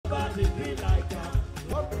Nobody be like her.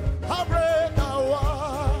 How great thou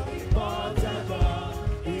art. Immortal God,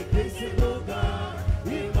 invisible God,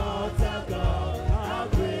 immortal God, how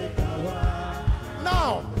great thou art.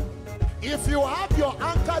 Now, if you have your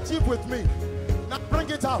handkerchief with me, now bring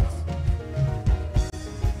it out.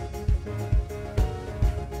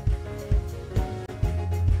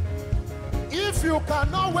 If you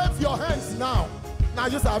cannot wave your hands now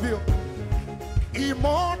just have you.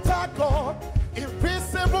 Immortal God,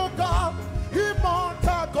 invisible God,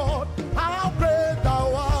 immortal God, how great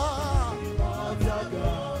thou art. Immortal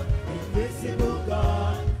God, invisible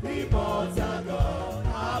God, immortal God,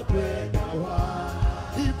 how great thou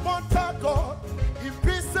art. Immortal God,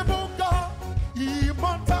 invisible God,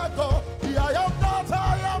 immortal God, I am not,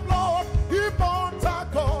 I am Lord, immortal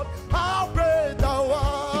God, how great thou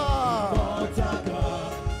art. Immortal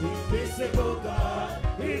God, invisible God,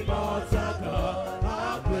 immortal God,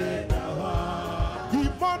 how great thou art.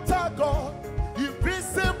 Immortal God,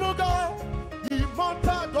 invisible God,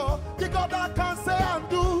 immortal God, the God that can say and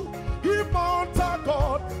do, immortal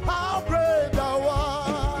God, how great thou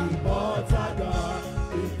art. Immortal God,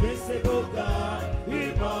 invisible God,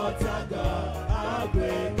 immortal God, how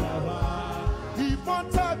great thou art.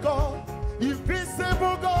 Immortal God,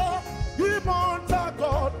 invisible God, immortal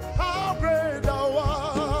God, how great thou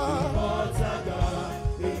art. Immortal God,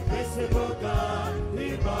 invisible God,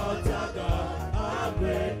 immortal God, how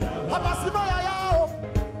great thou art. Abasimaya yao,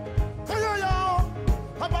 hey yao,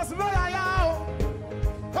 Abasimaya yao,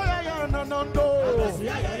 hey yao, no no no.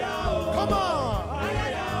 Come on.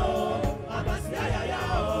 Abasimaya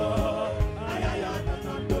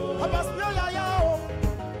yao,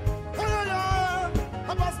 hey yao,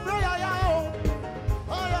 Abasimaya yao,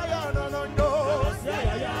 hey yao, no no no.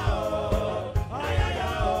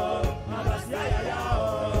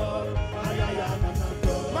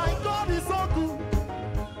 My God is so good.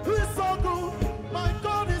 He's so good. My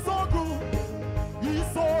God is so good. He's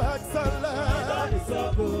so excellent. My God is so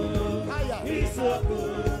good. He's so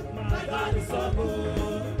good. My God is so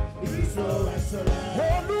good. He's so excellent.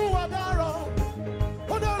 Oluwadara,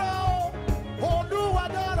 Odara,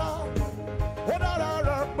 Oluwadara, Odara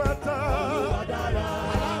repete. Oluwadara,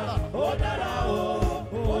 Odara,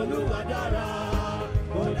 Oluwadara,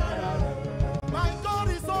 Odara. My God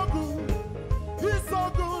is so good. He's so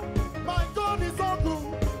good. My God is so good.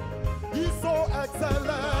 He's so excellent.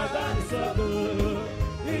 My God is so good.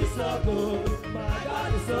 He's so good. My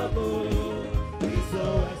God is so good. He's so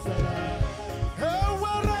excellent.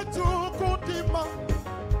 Ewere chukudima,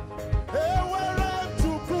 ewere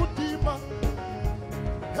chukudima,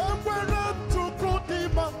 ewere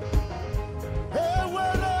chukudima,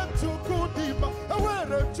 ewere chukudima,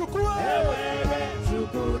 ewere chukue. Ewere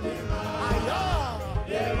chukudima. Aya.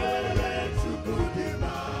 Ewere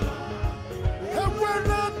chukudima.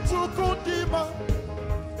 Ewere chukudima,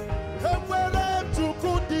 ewere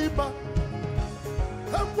chukudima,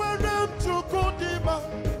 ewere chukudima,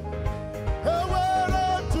 ewere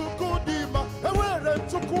chukudima, ewere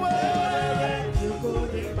chukue. Ewere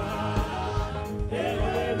chukudima.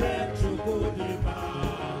 Ewere chukudima.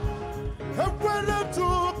 Ewere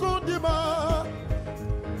chukudima,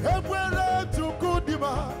 ewere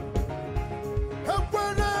chukudima,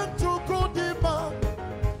 ewere chukudima,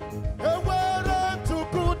 ewere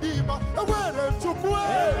chukudima, ewere chukue.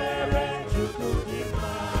 Ewere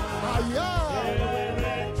chukudima. Aya.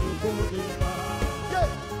 Ewere chukudima. Yeah,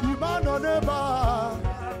 Imano neba,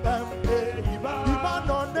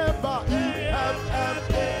 Imano neba, Imano neba,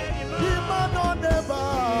 Imano neba,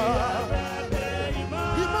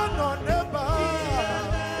 Imano neba,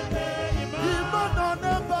 Imano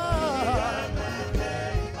neba,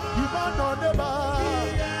 Imano neba,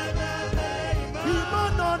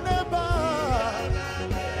 Imano neba,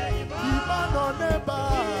 Imano neba,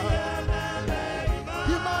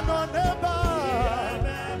 Imano neba,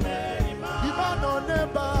 Imano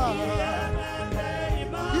neba,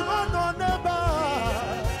 Imano neba,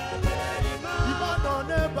 Imano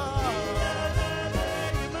neba,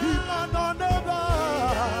 Imano neba,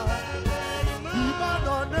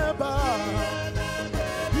 Imano neba,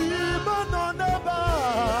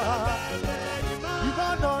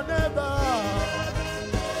 Imano neba,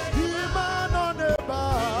 Imano neba,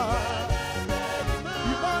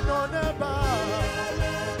 Imano neba.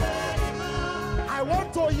 I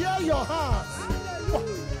want to hear your hands. Wah,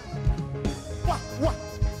 wah, wah,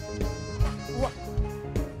 wah,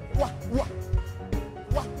 wah,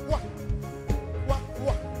 wah, wah, wah,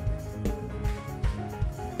 wah.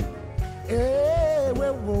 Eh, we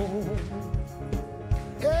wo,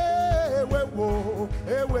 eh, we wo,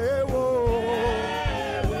 eh, we wo.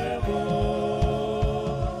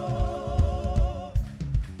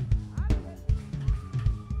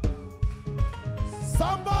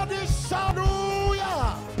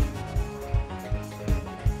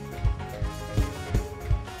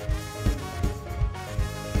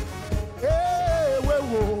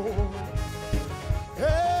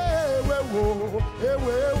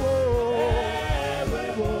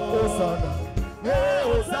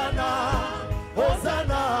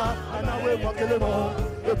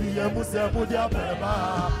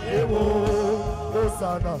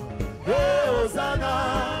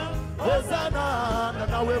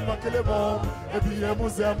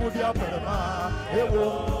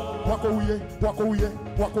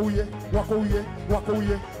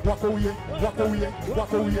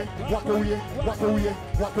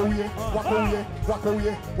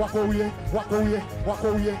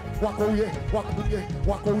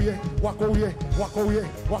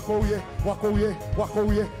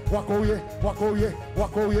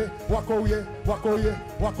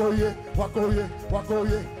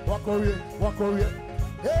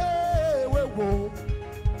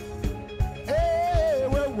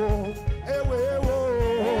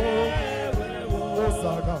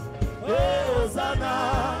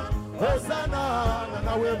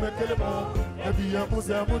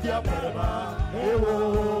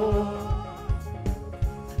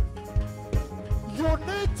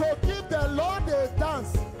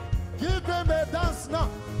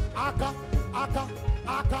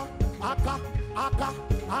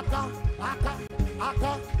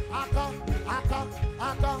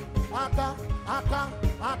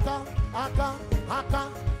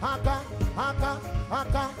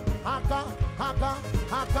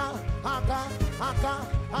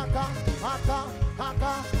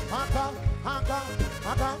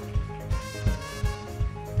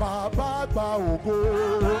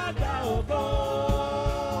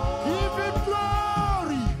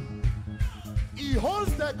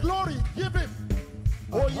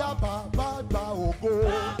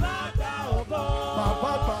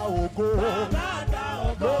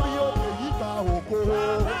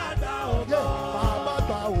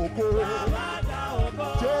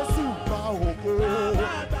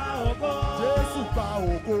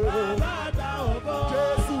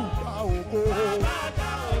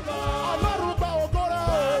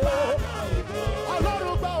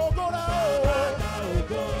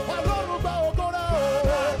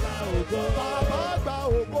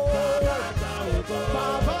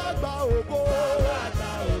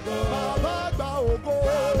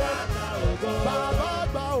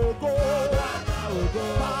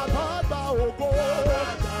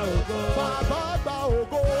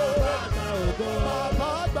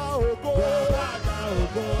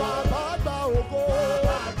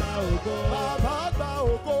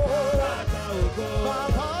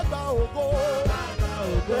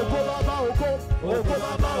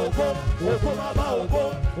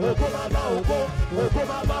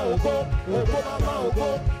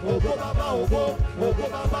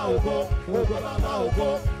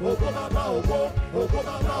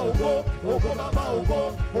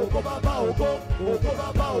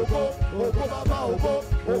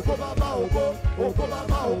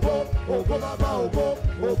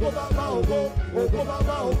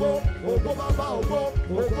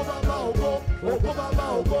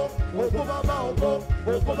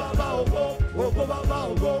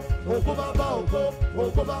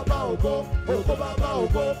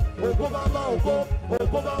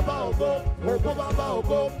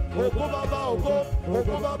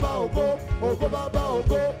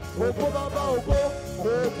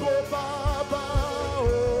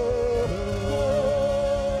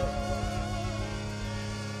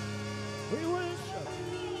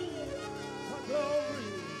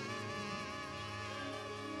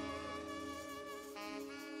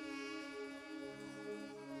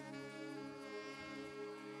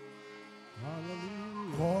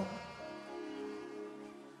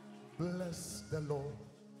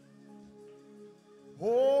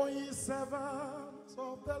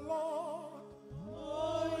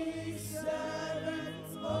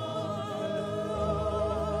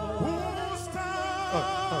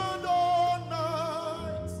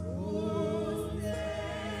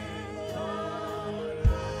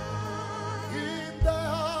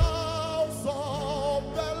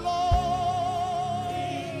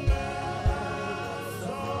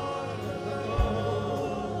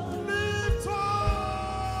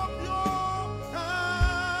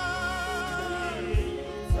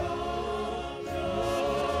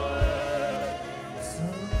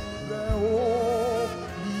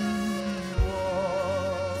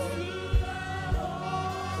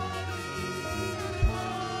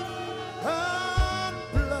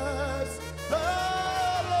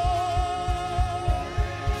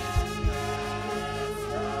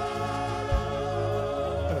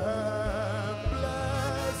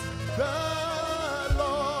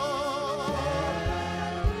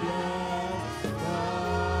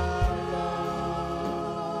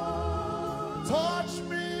 touch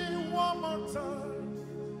me one more time.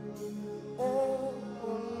 Oh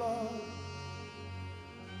Lord.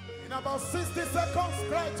 In about 60 seconds,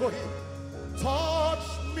 cry to him. Touch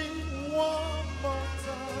me one more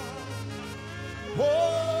time. Oh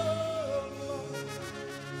Lord.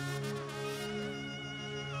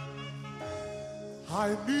 I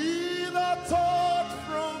need a touch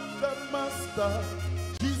from the Master.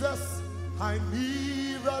 Jesus, I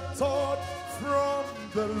need a touch from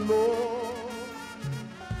the Lord.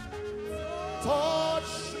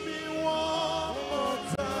 Touch me one more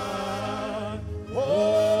time.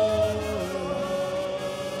 Oh Lord.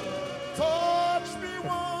 Touch me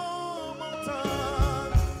one more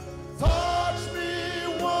time. Touch me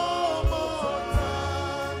one more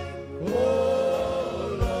time. Oh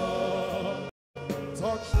Lord.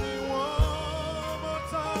 Touch me one more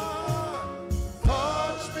time.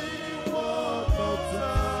 Touch me one more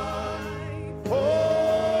time. Oh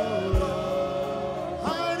Lord. I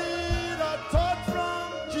need a touch from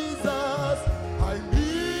Jesus. I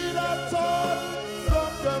need a touch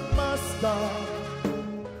from the Master.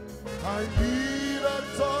 I need a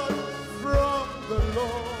touch from the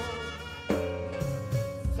Lord.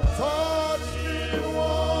 Touch me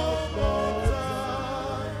one more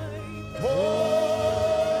time. Oh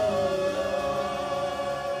Lord.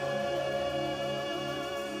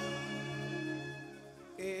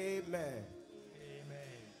 Amen.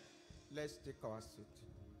 Amen. Let's take our seat.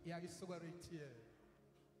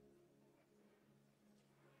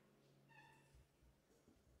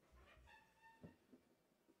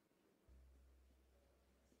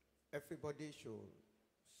 Everybody should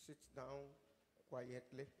sit down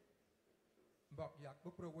quietly.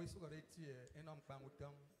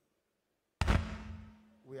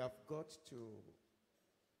 We have got to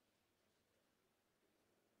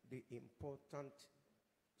the important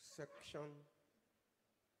section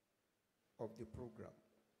of the program.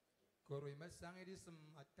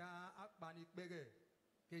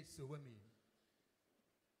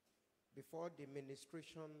 Before the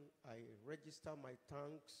ministration, I register my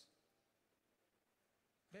thanks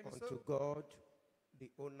unto God, the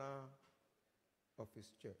owner of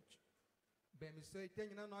his church.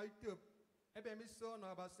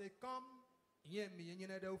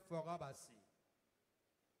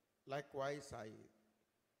 Likewise, I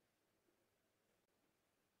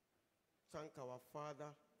thank our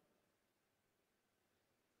Father,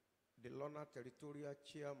 the Lona Territorial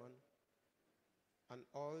Chairman, and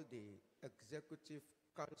all the executive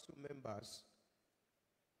council members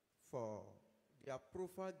for the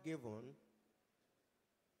approval given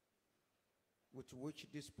with which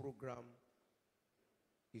this program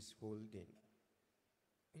is holding.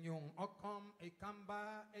 Nyong okom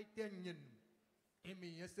ekamba etenyin emi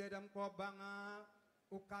yesedam ko banga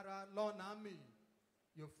ukara lonami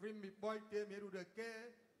yo free mi boy te meru de ke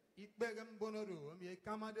ikbegem bonoru mi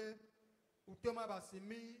ekamade utoma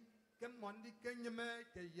basimi kem mondi kenyeme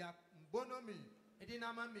te yak bonomi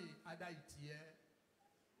edinama mi adaitie.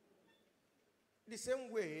 The same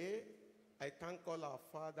way, I thank all our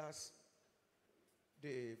fathers,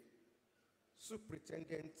 the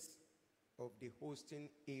superintendents of the hosting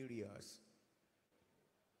areas.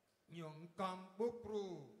 Nyong kam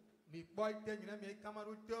bupru mi boy te nyina mi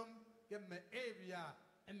kamarutum kem me area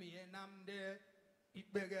emi enamde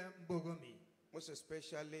ikbegem bogomi. Most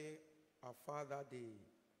especially our father, the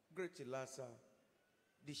great Ilasa,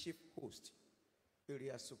 the chief host,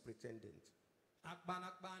 area superintendent. Akban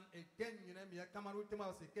eten nyina mi kamarutum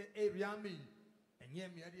asike area mi enye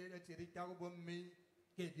mi ade tirita obomi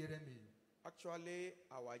ke diremi. Actually,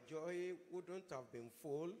 our joy wouldn't have been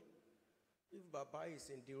full if Baba is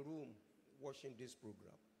in the room watching this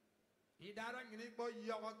program.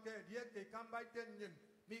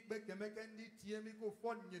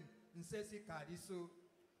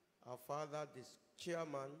 Our father, the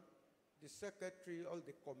chairman, the secretary, all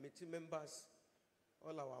the committee members,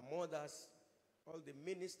 all our mothers, all the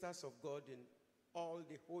ministers of God in all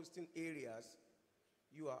the hosting areas,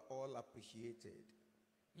 you are all appreciated.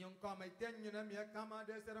 Nyong komiten nyuna mi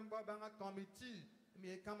kamade seremba banga committee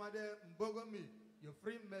mi kamade mbogomi your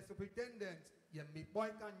free superintendent ya mi boy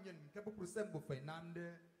kanyen kebu sembo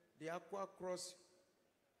fenande. The Akwa-Cross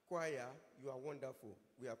choir, you are wonderful.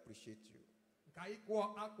 We appreciate you. Kai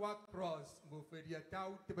kwa Akwa-Cross mo feria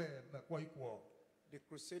tau tebe me koi kwa. The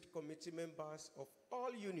crusade committee members of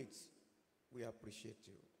all units, we appreciate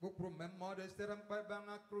you. Bupro memode seremba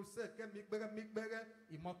banga crusade ke mi bega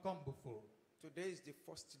imokom bufo. Today is the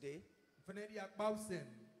first day.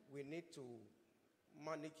 We need to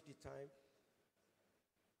manage the time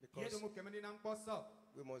because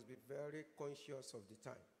we must be very conscious of the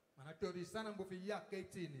time.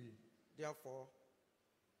 Therefore,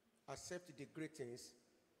 accept the greetings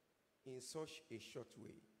in such a short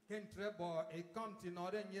way.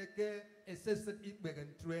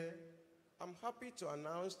 I'm happy to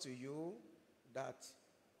announce to you that,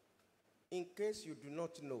 in case you do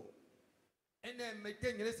not know,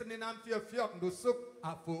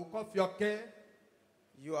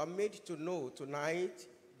 you are made to know tonight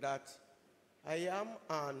that I am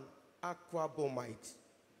an Aquabomite.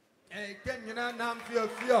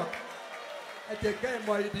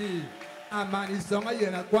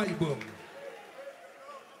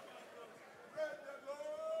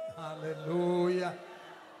 Hallelujah.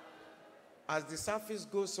 As the service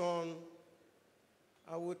goes on,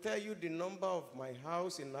 I will tell you the number of my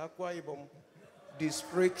house in Akwa Ibom, the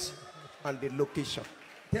street, and the location.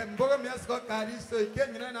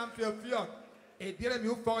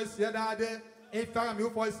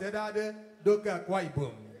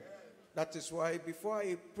 That is why before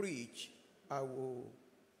I preach, I will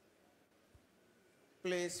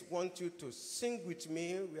want you to sing with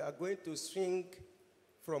me. We are going to sing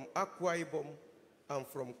from Akwa Ibom and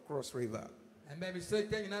from Cross River.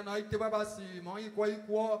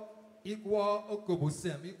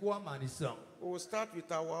 We will start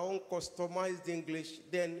with our own customized English,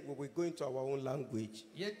 then we will go into our own language.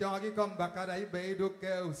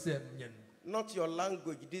 Not your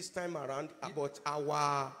language this time around, but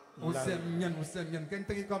our language.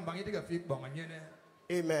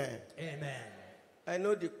 Amen. Amen. I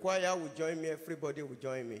know the choir will join me, everybody will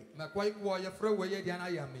join me.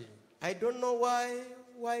 I don't know why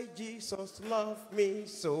Jesus loved me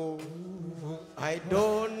so. I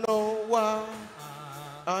don't know why.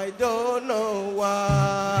 I don't know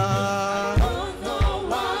why. I don't know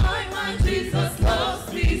why Jesus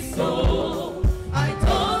loves me so. I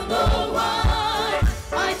don't know why.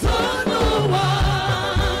 I don't know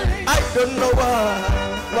why. I don't know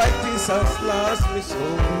why Jesus loves me so.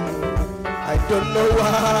 I don't know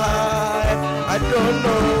why. I don't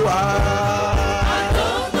know why. I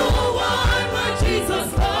don't know why Jesus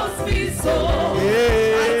loves me so.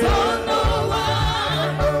 Yeah. I don't know why.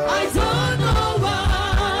 I don't know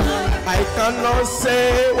why. I cannot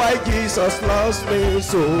say why Jesus loves me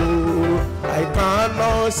so. I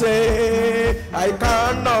cannot say. I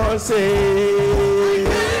cannot say. I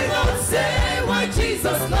cannot say why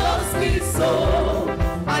Jesus loves me so.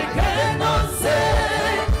 I cannot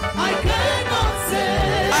say. I cannot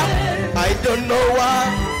say. I don't know why.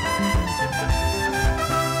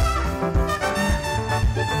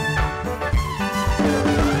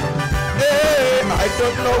 Hey, I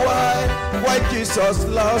don't know why Jesus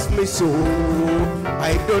loves me so.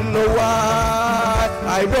 I don't know why.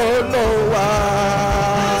 I don't know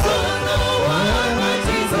why. I don't know why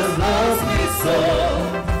Jesus loves me so.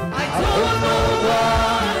 I don't know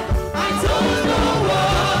why. I don't know why.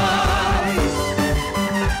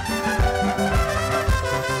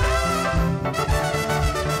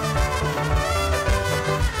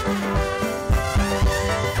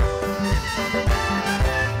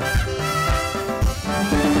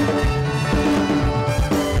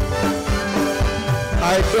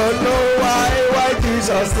 I don't know why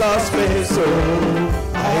Jesus loves me so.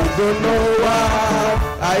 I don't know why.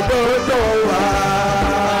 I don't know why.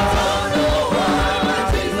 I don't know why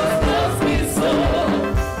Jesus loves me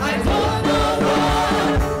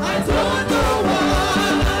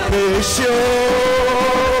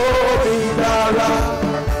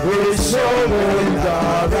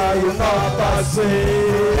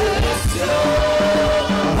I don't know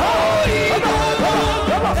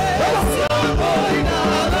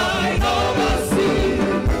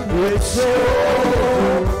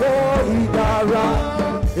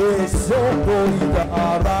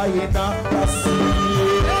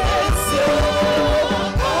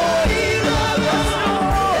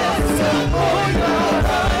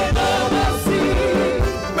I don't know why.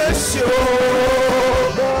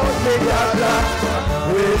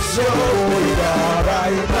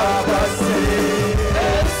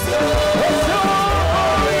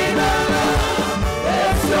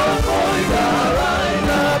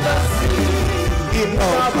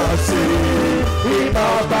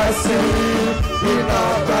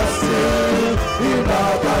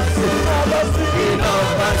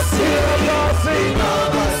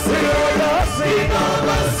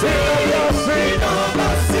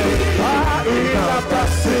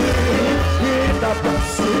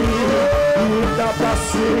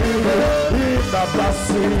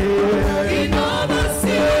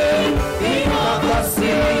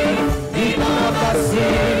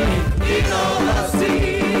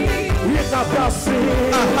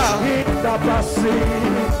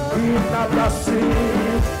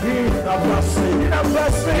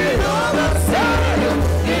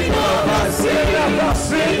 You not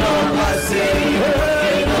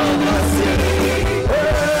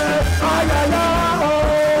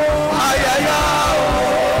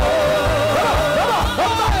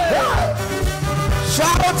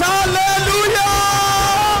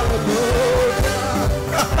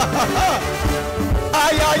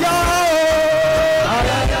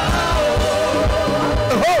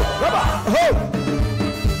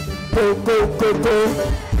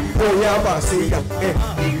Oya basi,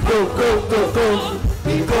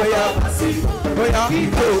 Oya basi, Oya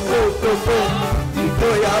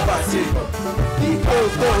basi,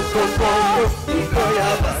 Oya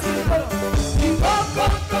basi.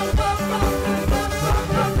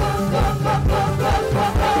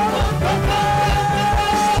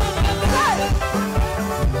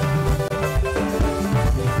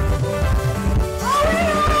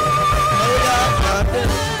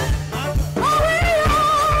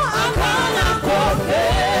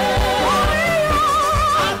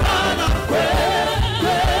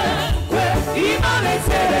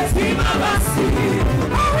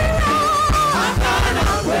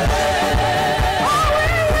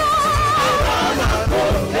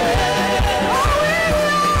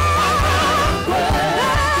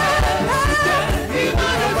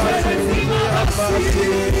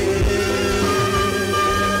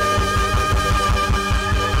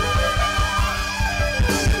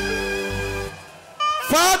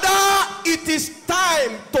 Father, it is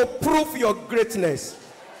time to prove your greatness.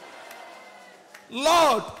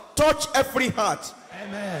 Lord, touch every heart.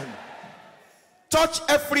 Amen. Touch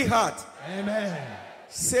every heart. Amen.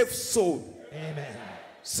 Save soul. Amen.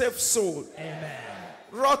 Save soul. Amen.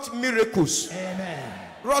 Wrought miracles. Amen.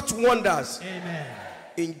 Wrought wonders. Amen.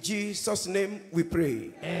 In Jesus' name we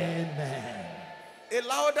pray. Amen. A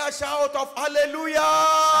louder shout of hallelujah.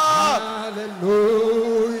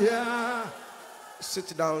 Hallelujah.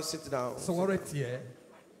 Sit down, sit down. So what it here?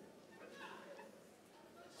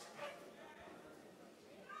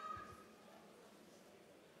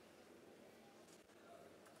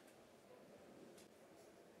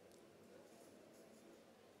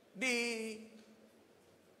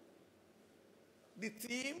 The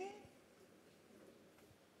theme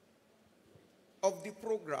of the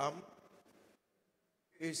program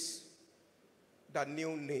is the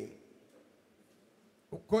new name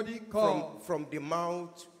from the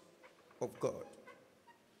mouth of God.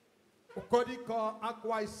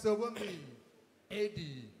 Akwa-Cross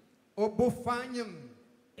edi obufanyum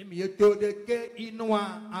ke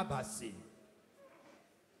inwa abasi.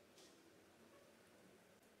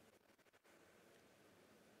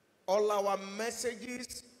 All our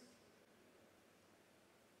messages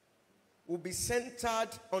will be centered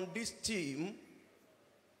on this theme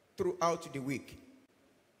throughout the week.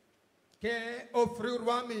 Ke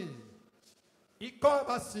ofriurwami iko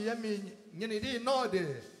basi yemi nyinidi node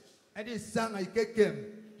edi sanga ikekem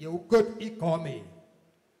ye ukot ikomi.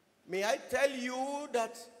 May I tell you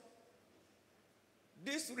that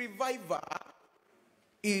this revival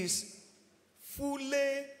is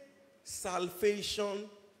fully salvation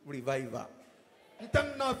revival.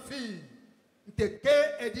 Ntang na fi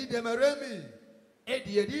nteke edi demeremi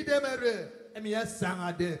edi demere emi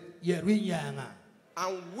sanga de yerinyanga.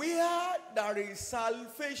 And where there is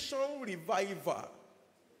salvation revival,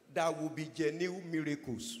 there will be genuine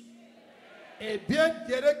miracles. Ebien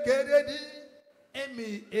tere keredi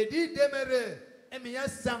emi edi demere emi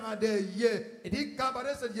sanga de ye edi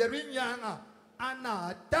kabare se yerinyanga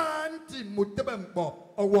ana tanti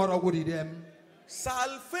mutebempo oworo wudi dem.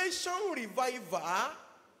 Salvation revival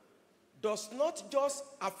does not just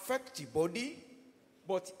affect the body,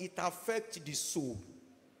 but it affects the soul.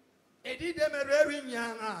 Edi demere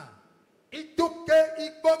nyanga ituke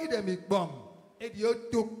ikbogi demikbom edi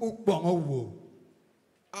otuk ukbong owo.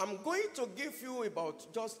 I'm going to give you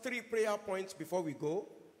about just 3 prayer points before we go.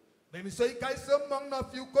 But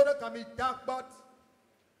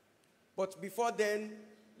before then,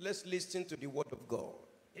 let's listen to the word of God.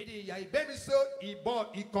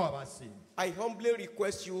 I humbly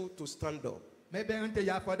request you to stand up.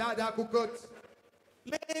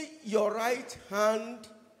 Lay your right hand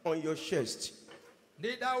on your chest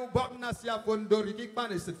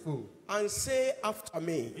and say after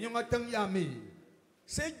me.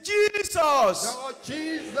 Say, Jesus. Oh,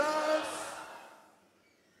 Jesus.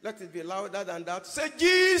 Let it be louder than that. Say,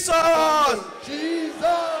 Jesus.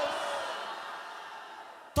 Jesus.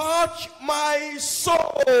 Touch my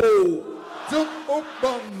soul.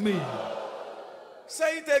 Me.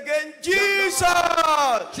 Say it again. Jesus.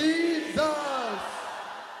 Jesus.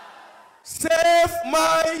 Save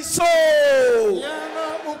my soul.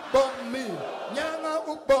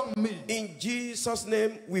 In Jesus'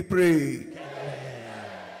 name we pray.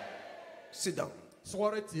 Sit down.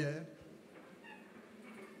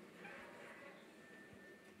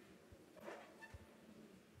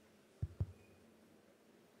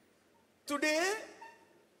 Today,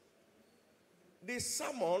 the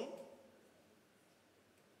sermon,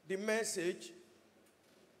 the message,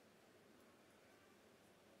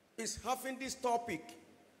 is having this topic: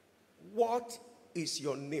 what is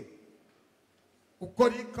your name?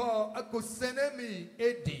 Ukoriko akusenemi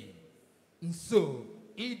edi. Nso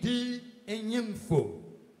idi enyimfo.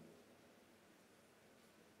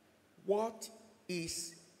 What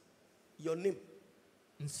is your name?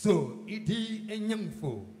 Nso idi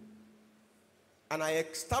enyimfo. And I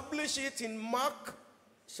establish it in Mark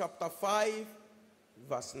chapter 5,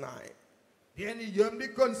 verse 9. Dieni yombi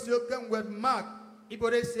konsio kan wed Mark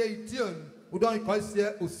ibore se ition udon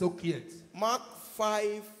konsie usokiet. Mark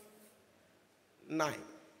 5, 9.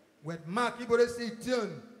 Wed Mark ibore se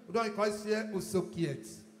ition udon konsie usokiet.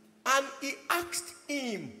 And he asked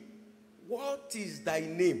him, what is thy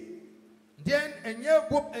name? Den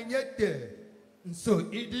enye wop enye te. Nso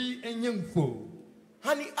idi enyimfo.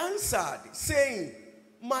 And he answered, saying,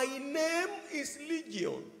 my name is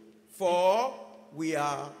Legion, for we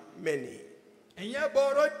are many. Enye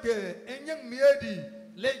borote enyeng miedi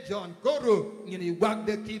Legion koro ngini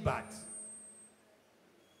wagde kibat.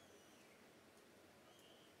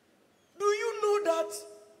 Do you know that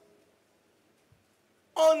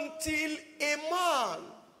until a man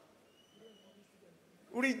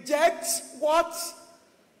rejects what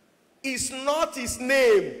is not his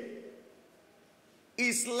name,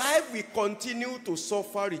 his life will continue to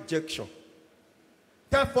suffer rejection?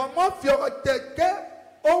 Tafomo fioteke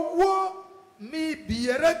owo mi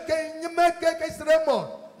biere ke nyemeke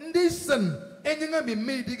kesremo ndisen enyenga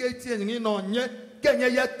mi dige tie ngi no nye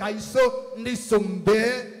kenye ye kaiso ndi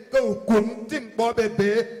sombe ko kun timbo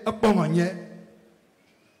bebe aponye.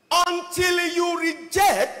 Until you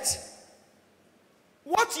reject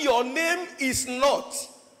what your name is not,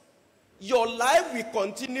 your life will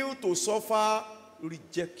continue to suffer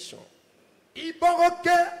rejection.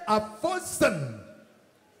 Iboroke afosen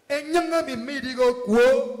enyenga mi digo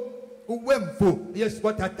kwo uwemfo yes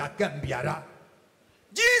what attack biara.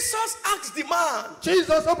 Jesus asked the man,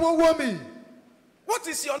 Jesus obo womi. what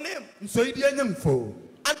is your name? So idi enyemfo.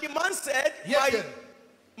 And the man said, Yes,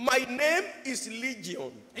 my name is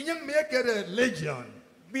Legion, enyeng mekere Legion.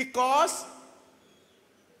 because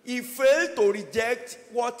he failed to reject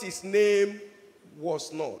what his name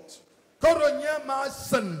was not. Koronya ma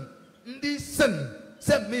sen ndi sen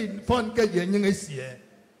se min fon ke yenyeng esie.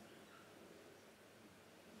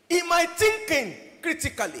 In my thinking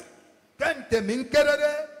critically, Kente min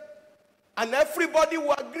kerere and everybody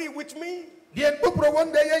will agree with me, dien bupro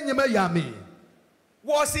wonde yenyema yami.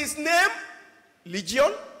 was his name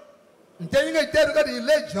Legion? Ntenyeng terga di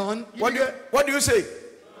Legion. What do you say?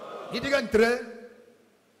 Idiga entre.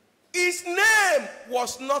 His name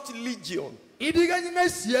was not Legion, Idiga nyeng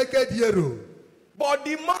esie ke diero. but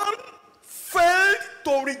the man failed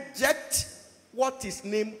to reject what his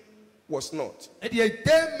name was not. Edi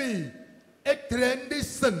etemi etrendi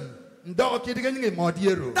sen ndo kidiga nyeng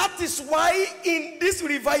modiero. That is why in this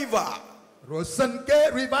revival, Rosen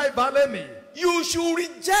ke revival me. you should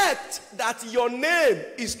reject that your name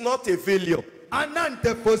is not a failure.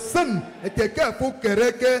 Anante fosen eteke fu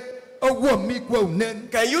kereke owo mi kwa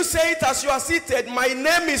unen. Can you say it as you are seated? My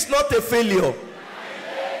name is not a failure.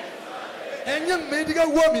 Enyeng mediga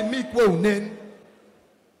wo mi kwa unen.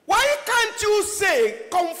 Why can't you say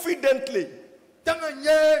confidently,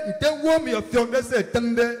 Tanganye nte wo mi ofionde se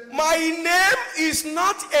tende. my name is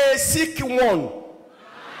not a sick one?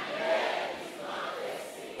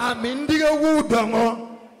 Amindiga wu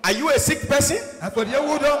dongo. Are you a sick person? Afodia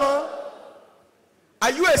wu dongo.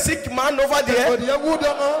 Are you a sick man over there? Afodia wu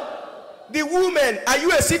dongo. The woman, are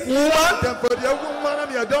you a sick woman? Afodia wu mana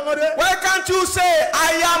mi dongo de. Why can't you say,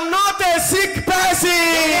 I am not a sick person?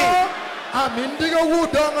 Amindiga wu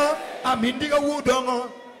dongo. Amindiga wu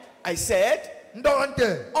dongo. I said,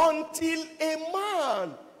 Ndonte. until a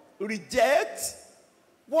man rejects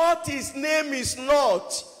what his name is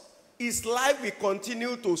not, his life will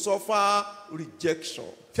continue to suffer rejection.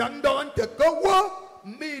 Chandonte kowo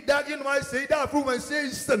mi dagin wa se da fu ma se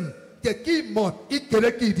sen. Ke ki mo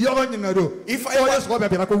ikere ki di o nyangaro. If I was- ko be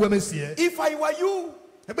be ko we mesie. If I were you,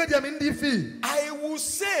 Ebe dia mi ndi fi. I would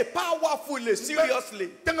say powerfully, seriously,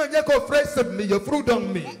 Tanganye ko fresh me your fruit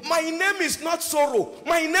on me. my name is not sorrow.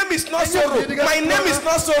 My name is not sorrow. My name is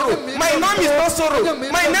not sorrow. My name is not sorrow.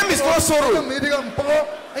 My name is not sorrow.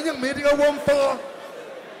 Enyang mediga won po.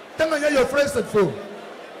 Tanganye your fresh fo.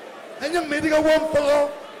 Enyang mediga won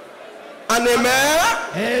po. And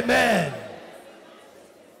amen. Amen.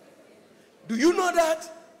 Do you know that?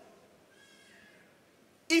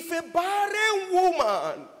 If a barren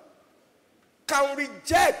woman can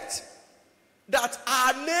reject that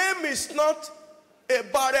her name is not a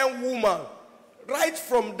barren woman, right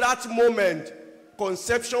from that moment,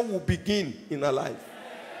 conception will begin in her life.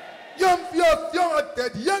 Yom fio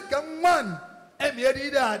ted yakang man.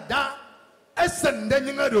 Emi da da. Esen de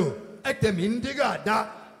nyingado. etemi ndiga da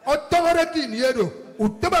otore kiniero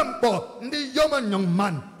utebampo ndi yoma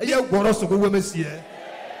nyongman eye gworo so go mesie.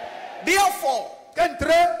 Therefore,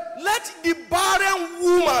 Kentre let the barren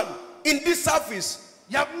woman in this service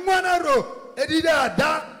ya mwanaro edida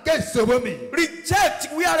da kesobomi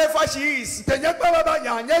reject wherever she is tenya baba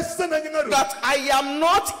nyanya sena nyangaro that I am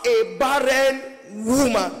not a barren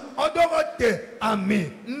woman. odogote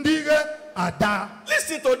ami ndiga ada.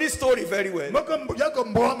 Listen to this story very well. Mokombo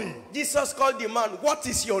yakombomi Jesus called the man, "What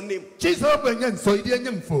is your name?" Jesus benyen so ide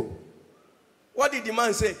nyemfo What did the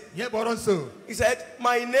man say? ye boronso He said,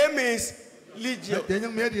 "My name is Legion."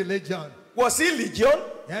 tenyang me di legion Was he Legion?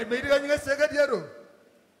 ya be diga nyanga segadiero.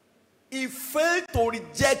 He failed to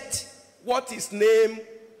reject what his name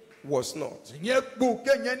was not. nye bu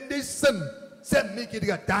kenya ndi sem miki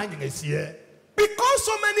diga tanya ngesie. Because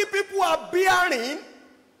so many people are bearing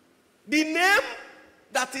the name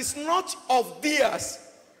that is not of theirs,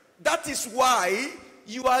 that is why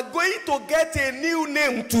you are going to get a new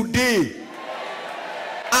name today.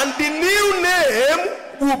 And the new name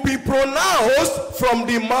will be pronounced from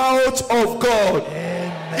the mouth of God.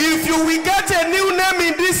 If you will get a new name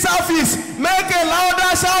in this service, make a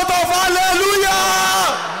louder shout of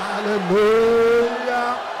hallelujah.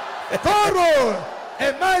 Hallelujah. Koro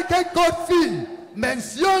emaike kofi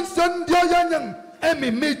mention son dioyanang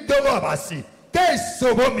emi mito abasi ke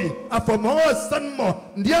sobomi afomo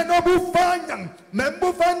sanmo ndiano bufanyang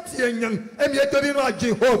membu fantianyang emi etorino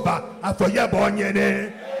Jehovah afoya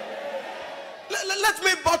bonyene. Let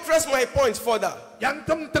me buttress my points further. Yang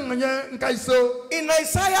tengtengnya ngkaiso In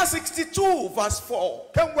Isaiah 62 verse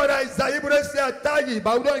 4. kangwara Isaiah buresi atayi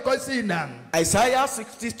baudo ikosinang. Isaiah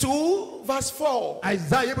 62 verse 4.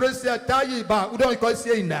 Isaiah buresi atayi baudo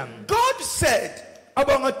ikosinang. God said,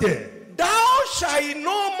 Abongote "Thou shalt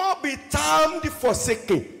no more be termed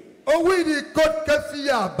forsaken, owiri kot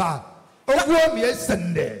kafia ba owo mi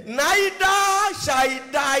esende. neither shall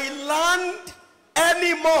thy land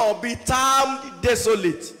anymore be termed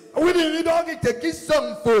desolate. Owiri ni dogi teki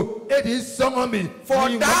songfo edi songomi. For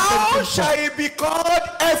thou shalt be called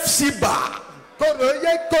Ephsiba, Koro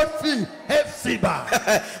ye kofi Hefsiba.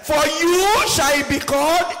 for you shall be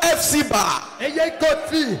called Ephsiba, Eye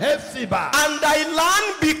kofi Hefsiba. and thy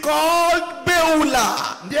land be called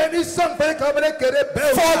Beulah. Ndieni songfe kamere kere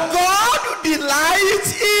For bewa. God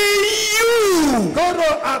delights in you, Koro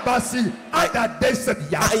abasi ada desert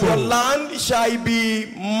and your yafo. land shall be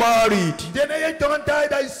married." Ndieni ye tonta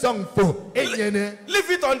ida songfo enyene. Leave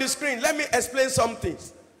it on the screen. Let me explain something.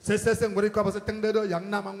 Sese ngori ko abase tengdedo yang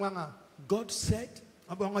namangwanga. God said,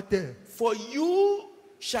 Abongote "For you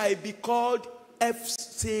shall be called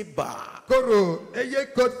Ephsiba." Koro eye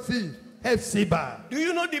kofi Hefsiba. Do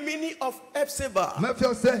you know the meaning of Ephsiba?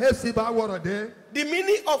 Mefio se Hefsiba worode. The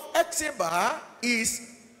meaning of Ephsiba is,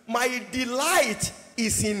 "My delight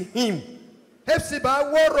is in him."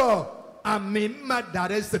 Hefsiba woro amimma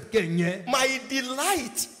dareset kenye. My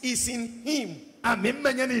delight is in him.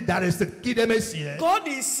 Amimma nyani dareset kidemesie. God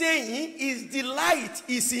is saying his delight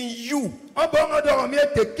is in you. Obongo do mi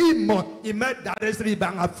tekimo ime daresri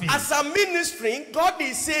bangafi. As I'm ministering, God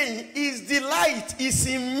is saying his delight is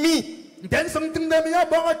in me. Then something that me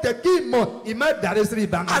obongo tekimo ime daresri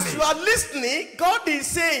As you bangami. are listening, God is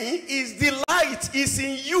saying his delight is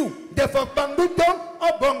in you. Defo bangutom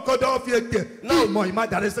obongo do fiete. Now- Mo ime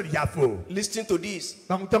daresri yafo. Listen to this.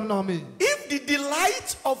 Bangutom no mi. If the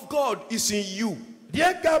delight of God is in you,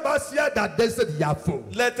 Die kabasia da desert yafo.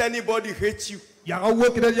 let anybody hate you. Yaga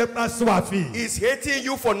wokire ye aswafi. He's hating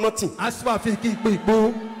you for nothing. Aswafi ki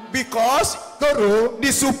pipu. Because Koro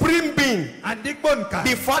the supreme being, andikbonka.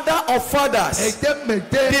 the father of fathers, Etemete.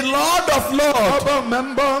 the Lord of lords, Obong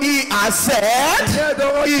membo. he has said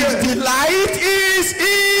his delight is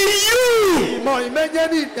in you. Mo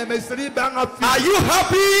imenyani demesri bangafi. Are you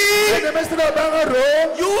happy? Demesri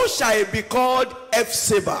bangaro. You shall be called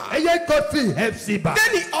Ephsiba. Eye kofi Hefsiba.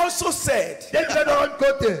 Then he also said, Deke do on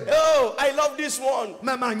kote. "Oh, I love this one."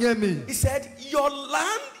 Mama nyemi. He said, "Your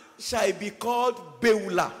land shall be called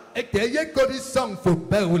Beulah." Eke ye kodi song for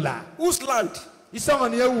Beula. Whose land? Isong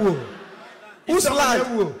on yewu. Whose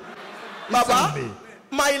land? Baba, Isong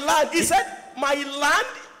my land. He said, "My land,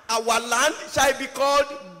 our land shall be called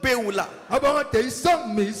Beulah." Obongo te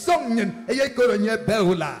isong mi isong nyen. Eye koro nye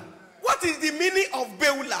Beula. What is the meaning of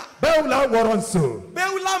Beulah? Beula waronso.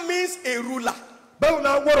 Beulah means a ruler.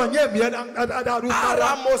 Beula waron nye mi adaru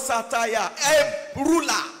kara. Aramosataya, a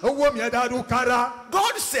ruler. Owo mi adaru kara.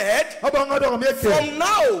 God said, Obongo do mi ete. "From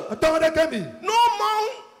now, Atongo de kemi.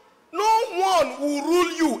 no one will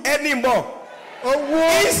rule you anymore.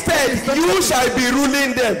 Owo. Instead, you shall be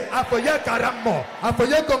ruling them." Afoye karamo.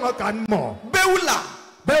 Afoye kongo kanmo. Beulah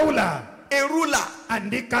Beula. a ruler.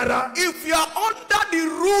 Andikara. If you are under the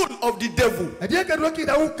rule of the devil,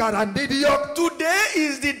 today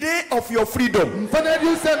is the day of your freedom.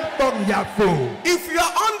 If you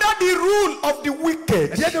are under the rule of the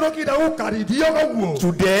wicked,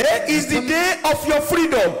 today is the day of your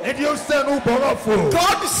freedom.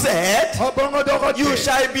 God said, you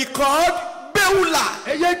shall be called Beula.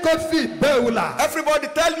 Everybody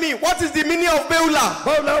tell me, what is the meaning of Beula?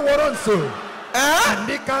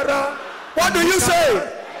 What do you say?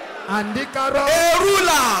 A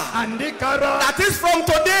ruler. That is from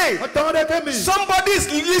today. Somebody is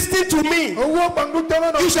listening to me.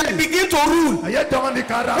 You shall begin to rule.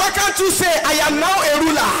 Why can't you say, I am now a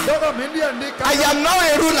ruler? I am now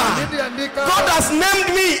a ruler. God has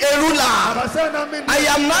named me a ruler. I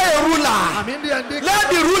am now a ruler. Let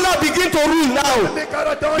the ruler begin to rule now.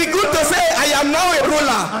 Begin to say, I am now a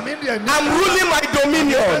ruler. I'm ruling my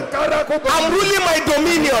dominion. I'm ruling my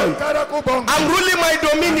dominion. I'm ruling my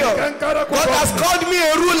dominion. God has called me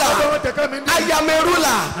a ruler. I am a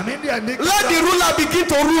ruler. Let the ruler begin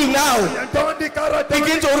to rule now.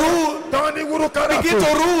 Begin to rule. Begin to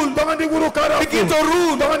rule. Begin to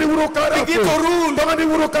rule. Begin to rule.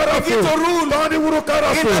 Begin to rule.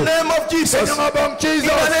 In the name of Jesus. In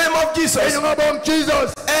the name of Jesus.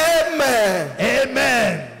 Amen.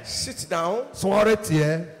 Amen. Sit down.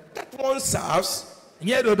 That one serves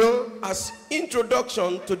as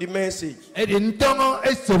introduction to the message.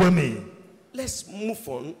 Let's move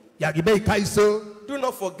on. Do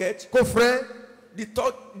not forget, the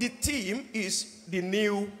theme is the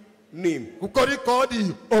new name. And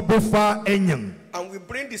we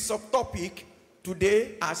bring the subtopic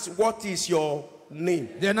today as what is your name.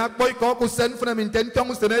 Do not forget,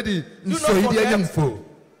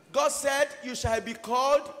 God said you shall be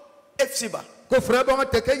called Ephsiba.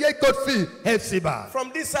 From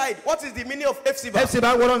this side, what is the meaning of Ephsiba?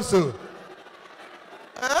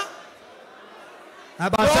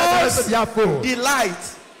 God's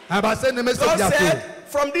delight. God said,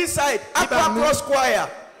 from this side, Akwa-Cross choir,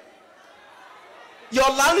 your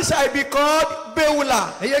land shall be called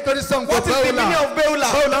Beula. What is the meaning of Beula?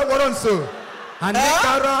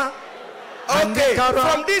 Okay,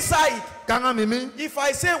 from this side, if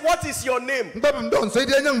I say, what is your name? What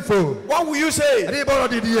will you say?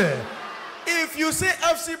 If you say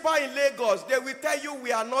Ephsiba in Lagos, they will tell you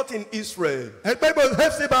we are not in Israel. If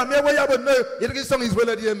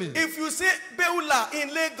you say Beula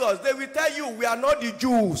in Lagos, they will tell you we are not the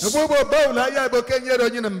Jews. Why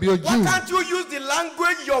can't you use the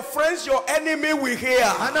language your friends, your enemy will hear?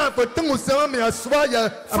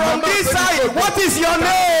 From this side, what is your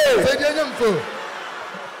name?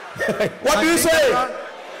 What do you say?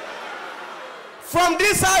 From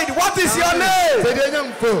this side, what is your name?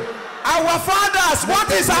 Our fathers,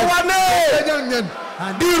 what is our name?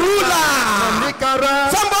 The ruler.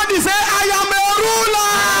 Somebody say, I am a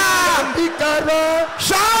ruler.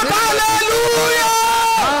 Shout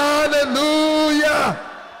hallelujah.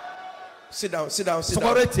 Sit down, sit down, sit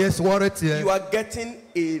down. You are getting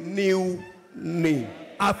a new name.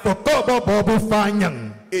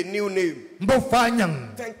 A new name.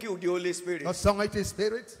 Thank you, the Holy Spirit.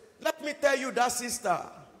 Let me tell you that sister.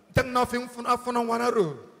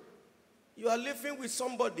 You are living with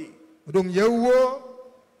somebody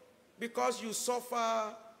because you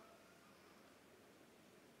suffer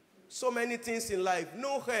so many things in life,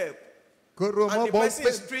 no help, and the person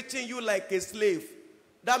is treating you like a slave.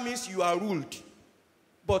 That means you are ruled.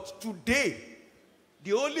 But today,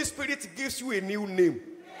 the Holy Spirit gives you a new name.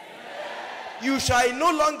 You shall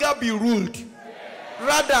no longer be ruled.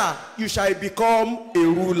 Rather, you shall become a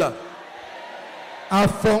ruler.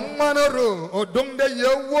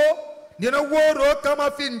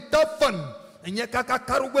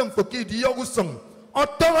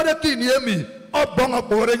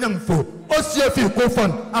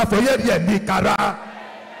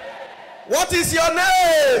 What is your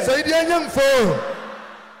name?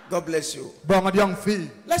 God bless you.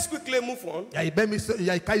 Let's quickly move on.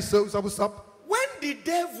 When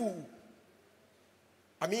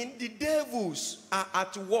the devils are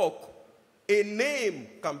at work, a name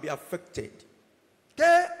can be affected.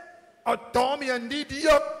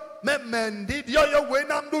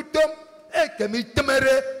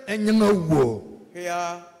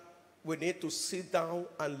 Here we need to sit down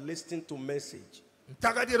and listen to message.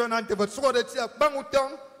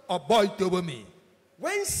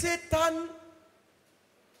 When Satan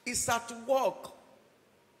is at work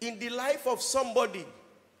in the life of somebody,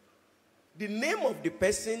 the name of the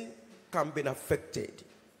person can be affected.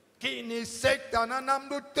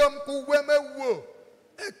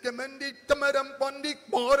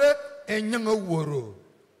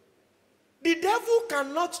 The devil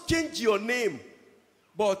cannot change your name,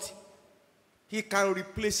 but he can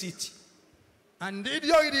replace it. And did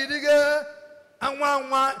you get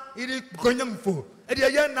anwa iri konyangfo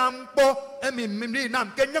ediye nampo emi mimri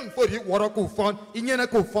nam kenyangfo di woroku fon inyene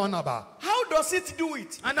ko fon aba. How does it do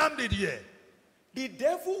it? Anam did ye. The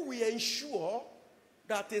devil will ensure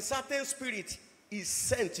that a certain spirit is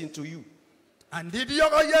sent into you. And did you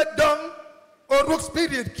get done or rook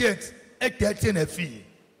spirit kids a getting a fee?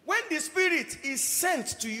 When the spirit is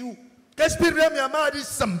sent to you, Kespiram yamadi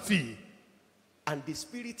some fee. and the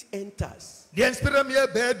spirit enters, The inspiram ye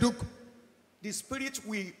beduk. the spirit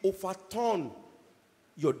will overturn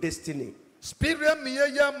your destiny. Spiram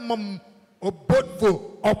ye mum o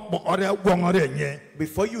botfo up or a wong.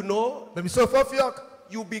 Before you know, But so for fiok.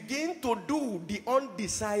 you begin to do the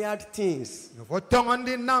undesired things. For tongue on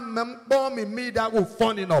the nam bomb in me that will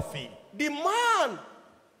fund enough fee. The man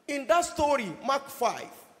in that story, Mark 5,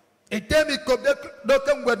 A demi could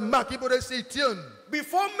look with Mark tune.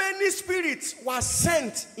 before many spirits were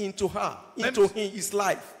sent into her, into his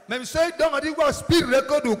life, Mem say don't I was spirit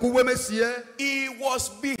record who women see he was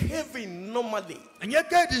behaving normally. and yet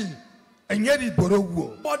getting and yet it borrow.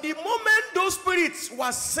 But the moment those spirits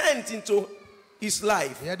were sent into his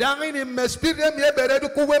life, Yeah, down in my spirit, me better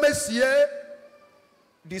to women see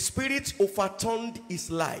the spirit overturned his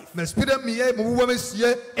life. my spirit me women see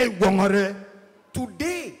a wongore.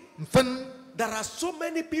 Today, Fun, there are so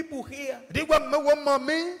many people here. they want me one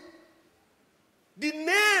mommy. The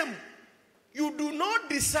name you do not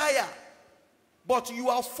desire, but you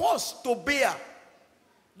are forced to bear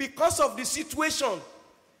because of the situation.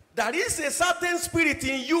 There is a certain spirit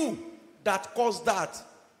in you that caused that.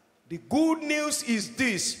 The good news is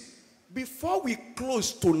this: before we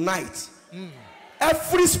close tonight,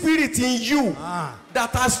 every spirit in you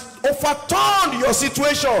that has overturned your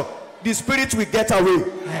situation, the spirit will get away.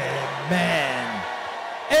 Amen.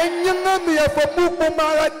 Enyanga mi afọ mupo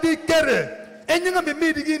mara di kere. Enyanga mi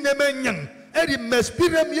midigi nemenyang. Eri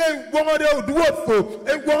mespire mi wongode oduofo,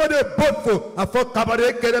 wongode botfo. Afọ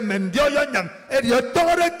kabare kere mendio yanyang. Eri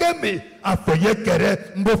otore kemi afọ ye kere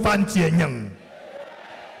mbofanti enyang.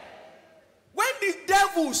 When the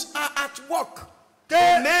devils are at work,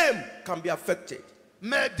 the name can be affected.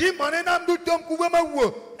 Me di mane nam du tom kuwema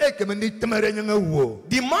wo. Eke ni temere nyanga wo.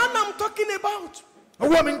 The man I'm talking about,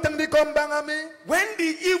 Wo min tang di kombanga mi. when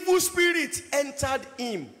the evil spirit entered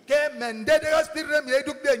him, Ke mende de spire mi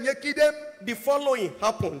eduk de nyekidem. the following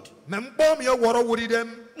happened. Membom ye woro wuri dem.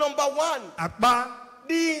 Number one, Akba.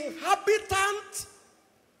 the inhabitant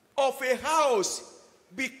of a house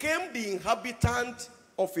became the inhabitant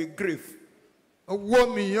of a grave. Wo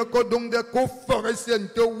mi yoko dung de ko foresi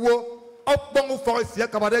ento wo opong foresi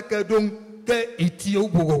akabare ke dung ke iti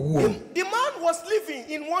obugo wo. The man was living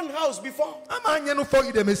in one house before, Amanya no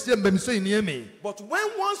fogi de mesie mbem so iniemi. but when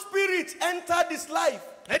one spirit entered his life,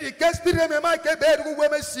 Edi ke spire me ma ke be du wo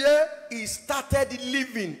mesie. he started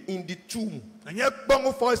living in the tomb. Anya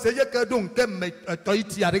bong foresi ye ke dung ke me to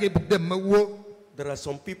iti are ke bugde me wo. There are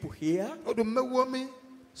some people here, Odu me wo mi.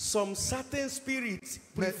 some certain spirits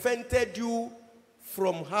prevented you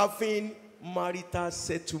from having marital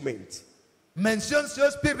settlement. Mention so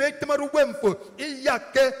spirit temaru wemfo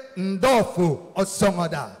iyake ndofo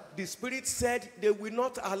osongoda. The spirit said they will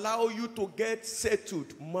not allow you to get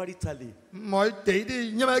settled maritally. Moi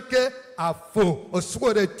teidi nyamake afo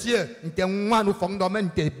oswore tie nte nwanu fongdo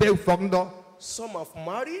mente be fongdo. Some have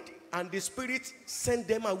married and the spirit sent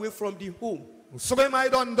them away from the home. Sobe mai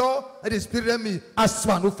dondo edi spirit mi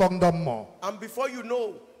aswanu fongdo mo. And before you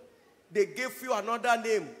know, they gave you another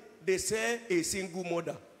name. They say a single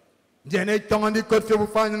mother. Jene tongondi kotfe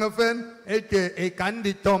bufanya ngafen eke e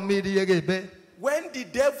kandi tomi di yegebe. When the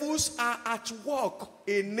devils are at work,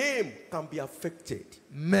 a name can be affected.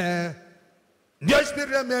 Me ndio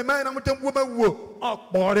spirit me mai na mutem wo wo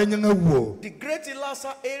okpore nyanga wo. The Great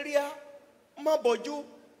Ilasa area, Maboju,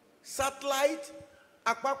 Satellite,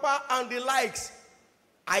 Akpakpa, and the likes.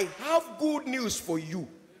 I have good news for you.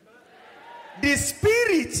 The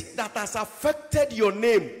spirit that has affected your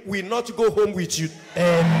name will not go home with you.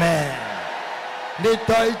 Amen. The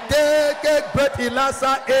Toiteke Great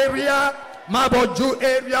Ilasa area, Maboju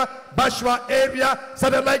area, Bashwa area,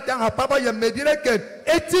 Satellite and Apapa Yamedireke,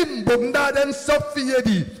 Etim Bunda and Sophia.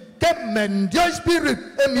 Kemen, your spirit,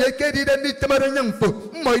 and Yakedi and Nitamarang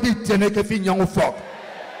folk, Moidi Teneke Finyong folk.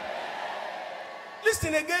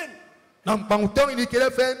 Listen again. Nampang in the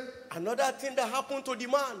Kelefen, Another thing that happened to the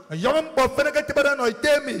man. a young Bofenakatabaran or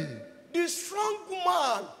Temi. The strong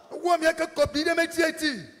man, Wamiaka copy them at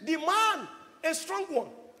Yeti. the man, a strong one.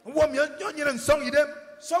 Wamian and song them.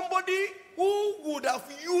 Somebody who would have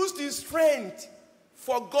used his strength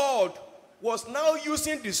for God was now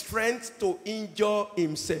using the strength to injure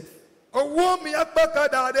himself. Owo mi akpaka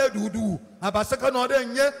da de dudu. Abasaka no de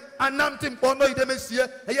nye anam timpono ide mesie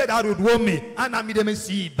eye da dudu mi anami de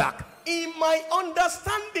mesi back. In my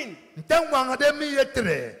understanding, before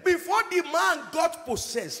the man got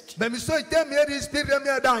possessed, he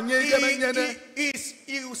is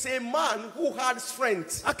a man who had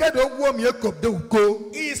strength.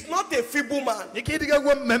 He is not a feeble man.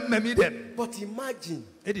 But imagine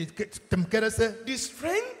the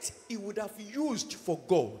strength he would have used for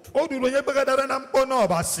God,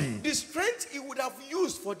 the strength he would have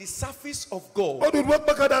used for the service of God.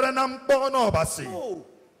 Oh,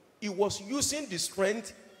 he was using the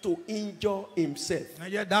strength to injure himself.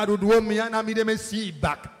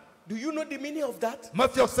 Do you know the meaning of that?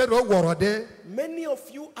 Many of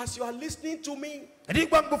you, as you are listening to me, the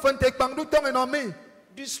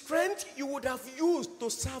strength you would have used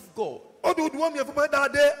to serve God,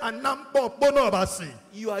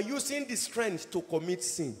 you are using the strength to commit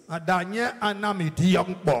sin.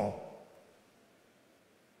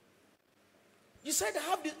 You said,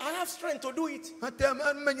 I have strength to do it.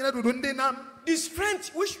 The strength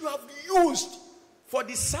which you have used for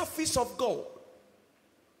the service of God,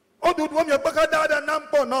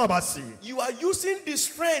 you are using the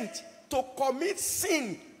strength to commit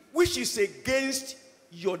sin which is against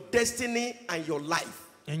your destiny and your life.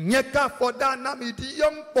 Because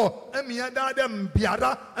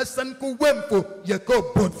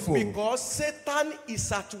Satan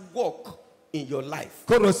is at work in your life.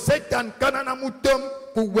 Satan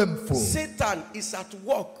is at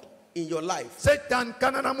work in your life. And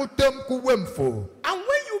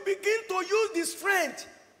when you begin to use the strength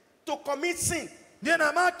to commit sin,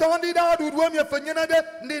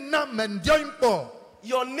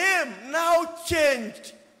 your name now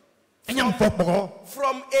changed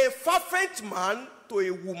from a fervent man to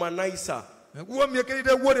a womanizer.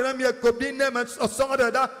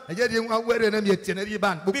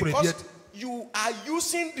 Because you are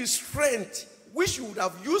using the strength which you would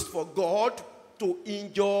have used for God to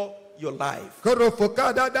injure your life.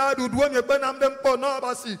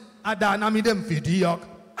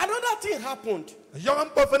 Another thing happened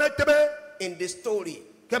in the story.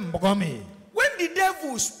 When the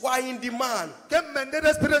devils were in the man,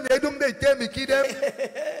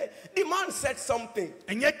 the man said something.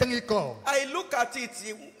 I look at it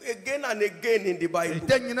again and again in the Bible.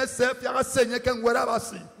 The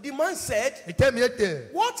man said,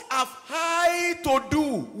 what have I to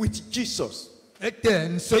do with Jesus? What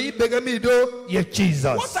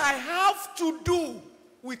I have to do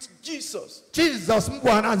with Jesus? You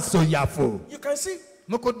can see,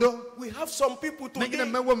 we have some people today.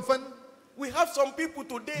 We have some people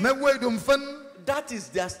today. That is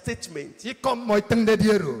their statement.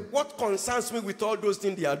 What concerns me with all those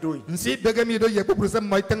things they are doing?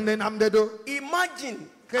 Imagine,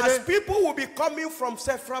 as people will be coming from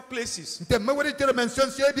several places,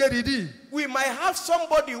 we might have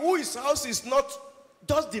somebody whose house is not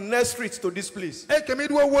just the next street to this place.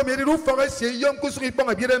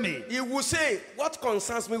 He will say, what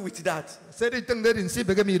concerns me with that?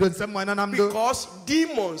 Because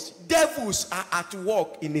demons, devils are at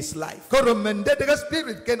work in his life. When the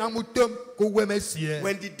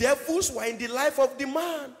devils were in the life of the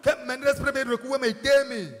man,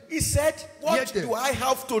 he said, what do I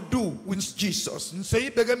have to do with Jesus?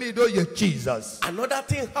 Another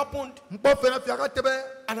thing happened.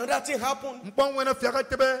 Another thing happened.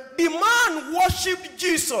 The man worshipped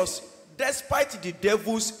Jesus despite the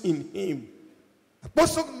devils in him. He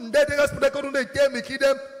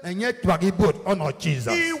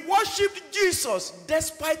worshipped Jesus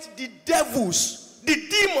despite the devils, the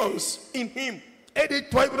demons in him.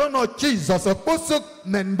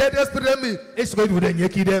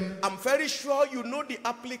 I'm very sure you know the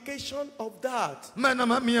application of that. Do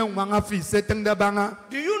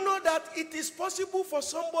you know that it is possible for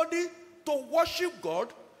somebody to worship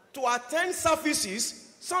God, to attend services,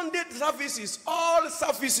 Sunday services, all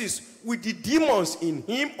services, with the demons in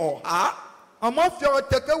him or her? But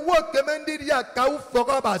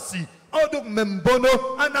the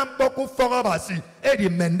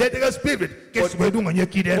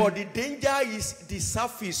danger is the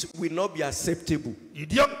surface will not be acceptable. The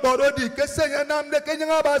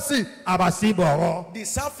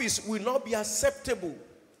surface will not be acceptable.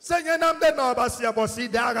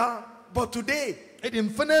 But today,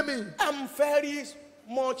 I'm very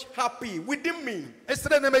much happy within me.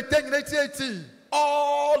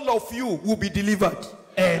 All of you will be delivered.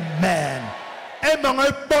 Amen.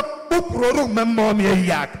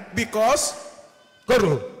 Because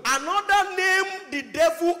another name the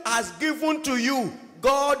devil has given to you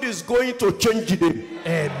God is going to change them.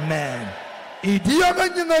 Amen. Idiyoga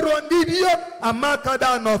nyingaro ndidiyo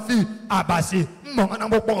amakada nofi abasi mmongana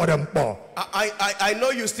mokpongore mpo. I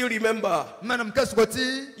know you still remember. Manam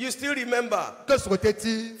kasukoti. You still remember.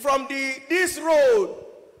 Kasukoteti. From this road.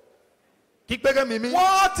 Kikpega mimi.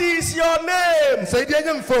 What is your name? Saidi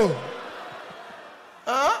anyamfo.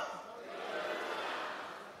 Huh?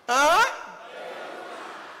 Huh?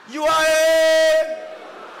 You are a...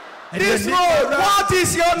 This road, what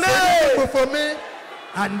is your name? For me,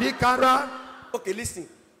 Andikara. Okay, listen.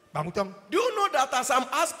 Bangutong. Do you know that as I'm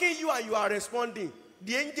asking you and you are responding,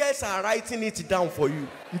 the angels are writing it down for you?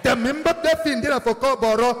 The member defended for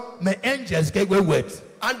Koboro, my angels gave words.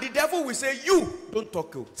 And the devil will say, you don't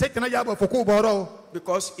talk. Satan yabo for Koboro.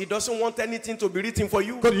 Because he doesn't want anything to be written for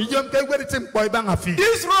you. This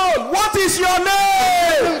road, what is your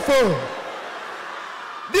name?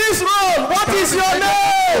 This road, what is your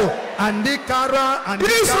name? Andikara.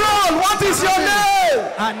 This road, what is your name?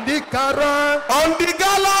 Andikara. On the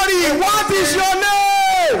gallery, what is your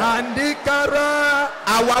name? Andikara.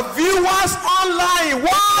 Our viewers online,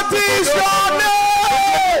 what is your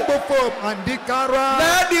name? Andikara.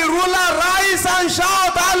 Let the ruler rise and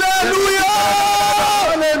shout hallelujah.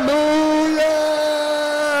 Hallelujah.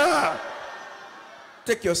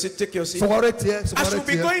 Take your seat, take your seat. As you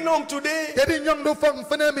be going home today,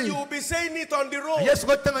 you will be saying it on the road.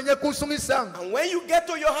 And when you get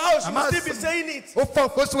to your house, you will still be saying it.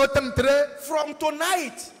 From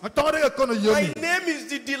tonight, my name is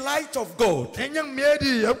the delight of God. From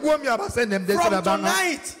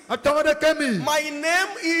tonight, my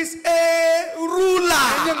name is a ruler.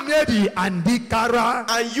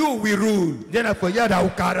 And you will rule. In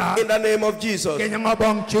the name of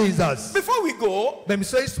Jesus. Before we go, 4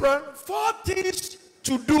 things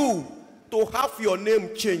to do to have your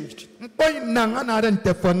name changed. 4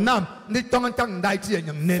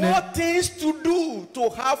 things to do to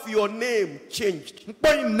have your name changed.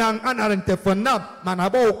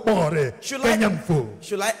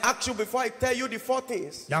 Should I ask you before I tell you the 4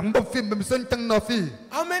 things? How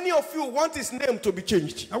many of you want his name to be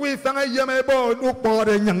changed? Are you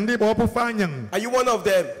one of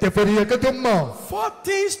them? 4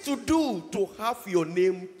 things to do to have your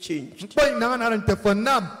name changed.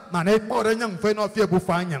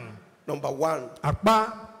 Number 1,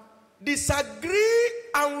 disagree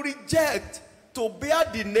and reject to bear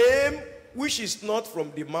the name which is not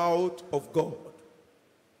from the mouth of God.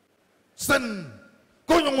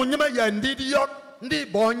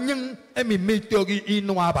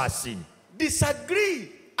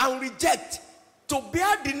 Disagree and reject to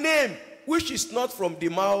bear the name which is not from the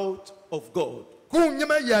mouth of God. Your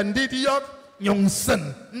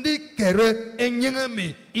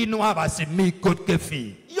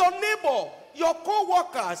neighbor, your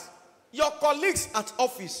co-workers, your colleagues at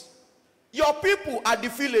office, your people at the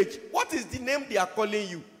village, what is the name they are calling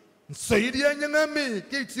you? If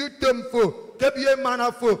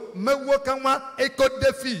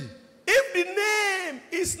the name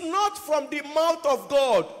is not from the mouth of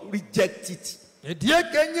God, reject it. If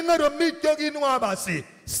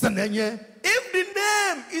the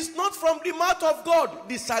name is not from the mouth of God,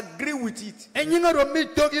 disagree with it.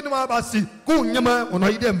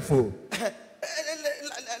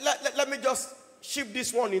 Let me just shift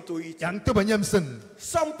this one into it.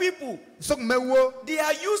 Some people, they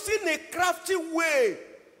are using a crafty way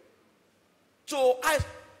to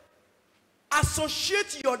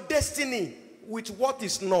associate your destiny with what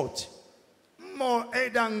is not.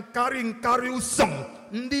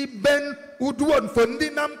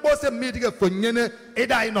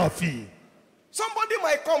 Somebody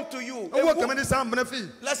might come to you.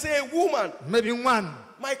 Let's say a woman. Maybe one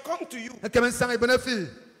might come to you.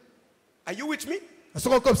 Are you with me?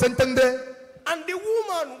 And the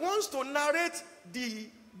woman wants to narrate the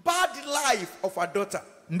bad life of her daughter.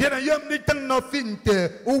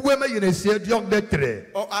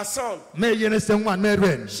 Or her son.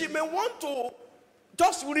 She may want to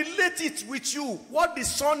just relate it with you, what the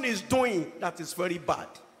son is doing that is very bad.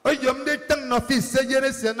 Do you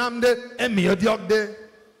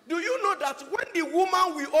know that when the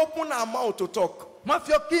woman will open her mouth to talk,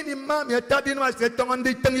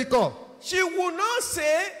 she will not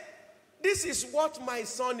say, this is what my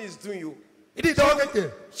son is doing.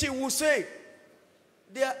 She will say,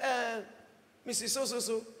 Mrs.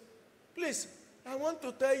 So, please, I want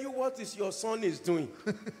to tell you what is your son is doing.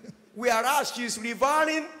 Whereas she's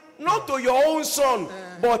referring not to your own son,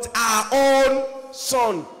 but our own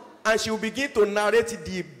son. And she will begin to narrate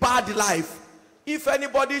the bad life. If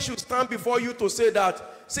anybody should stand before you to say that,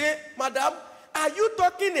 say, Madam, are you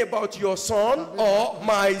talking about your son or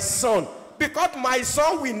my son? Because my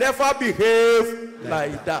son will never behave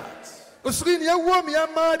like that. Usrini ya wo mi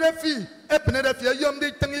ama de fi epne de fi yom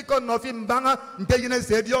de tangi ko no fi mbanga ndeyine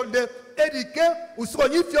se di de edike usro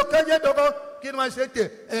ni fi okanye dogo kin ma sete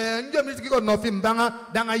ndem ni ko no fi mbanga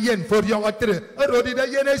danga yen for yo otre erodi de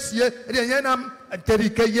yene sie de yenam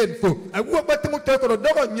terike yen fo awu batimu te ko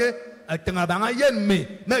dogo nye tenga banga yen me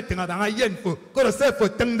tenga banga yen fo ko se fo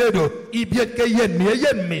tende do ibiet ke yen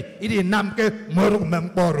me idi nam ke moru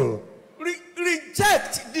memboro.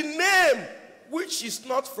 Reject the name which is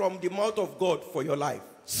not from the mouth of God for your life.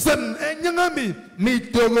 Let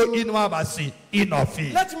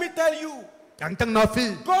me tell you,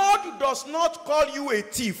 God does not call you a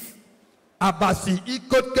thief.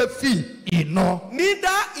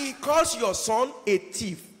 Neither he calls your son a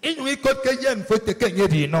thief. God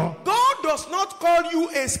does not call you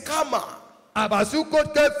a scammer.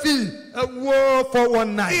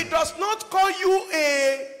 He does not call you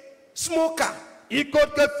a smoker. He does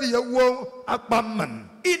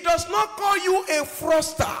not call you a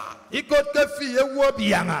fraudster.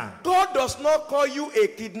 God does not call you a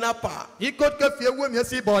kidnapper. Why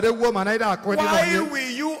will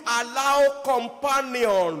you allow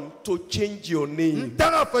companion to change your name?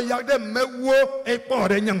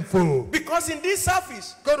 Because in this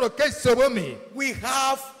service, we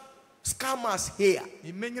have scammers here.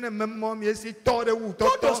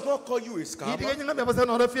 God does not call you a scammer.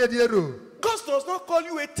 God does not call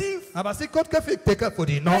you a thief. Why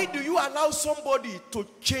do you allow somebody to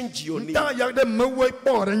change your name? Why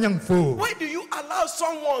do you allow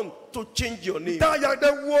someone to change your name?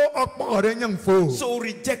 So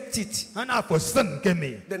reject it.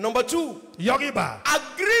 Then number 2,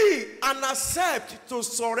 agree and accept to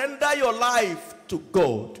surrender your life to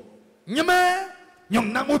God. If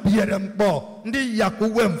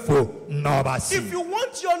you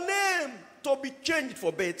want your name to be changed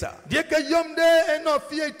for better,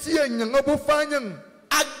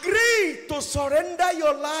 agree to surrender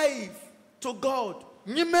your life to God.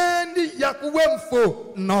 You may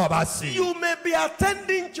be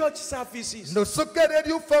attending church services.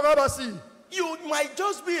 You might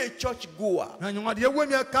just be a church goer. But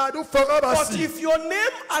if your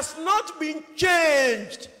name has not been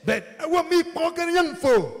changed, the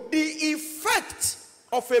effect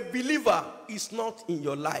of a believer is not in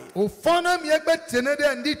your life. There are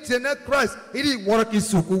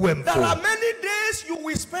many days you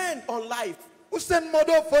will spend on life, but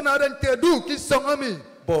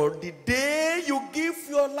the day you give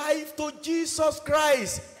your life to Jesus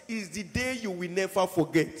Christ is the day you will never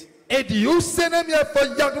forget. Is the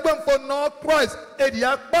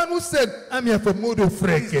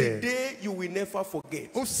day you will never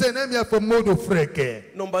forget.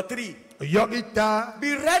 Number 3,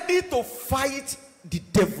 be ready to fight the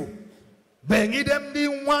devil. Be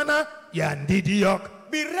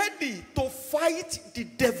ready to fight the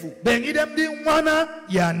devil. Now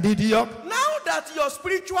that your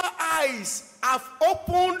spiritual eyes have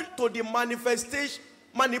opened to the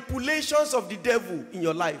manipulations of the devil in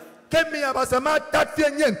your life, be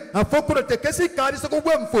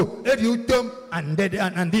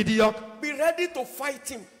ready to fight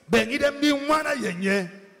him.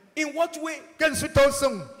 In what way?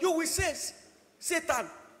 You will say, Satan,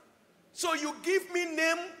 so you give me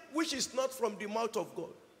name which is not from the mouth of God.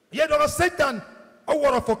 Satan,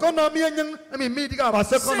 I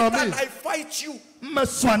fight you.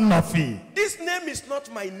 This name is not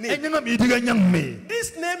my name.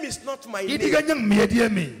 This name is not my name.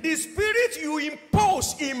 The spirit you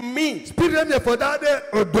impose in me that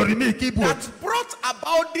brought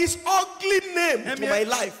about this ugly name to my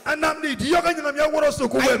life, I command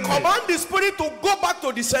the spirit to go back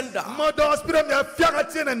to the sender.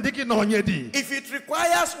 If it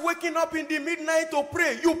requires waking up in the midnight to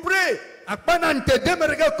pray, you pray. There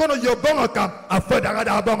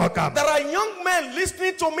are young men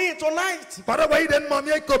listening to me tonight.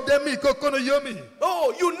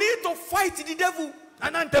 Oh, you need to fight the devil,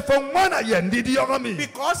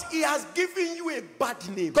 because he has given you a bad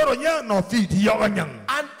name.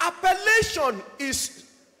 An appellation is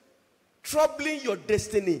troubling your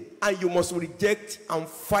destiny, and you must reject and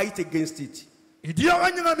fight against it. Then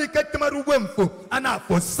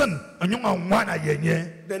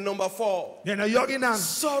number 4,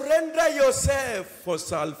 surrender yourself for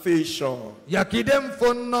salvation.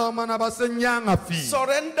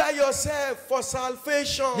 Surrender yourself for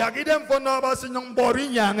salvation. How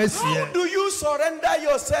do you surrender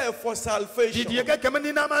yourself for salvation?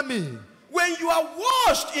 When you are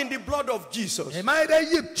washed in the blood of Jesus,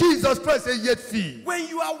 Jesus Christ yet fee. when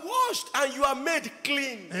you are washed and you are made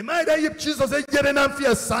clean Jesus through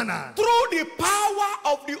the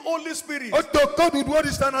power of the Holy Spirit,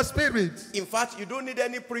 in fact, you don't need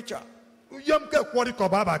any preacher to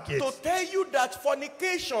tell you that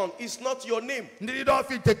fornication is not your name. To tell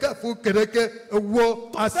you that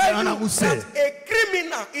a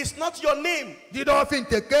criminal is not your name. You don't need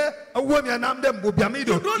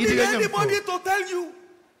anybody to tell you.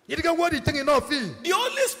 The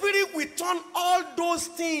Holy Spirit will turn all those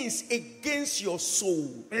things against your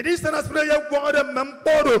soul. That is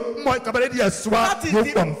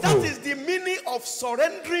the meaning of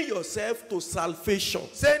surrendering yourself to salvation.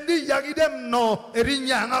 Salvation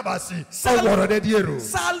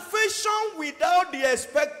without the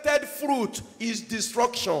expected fruit is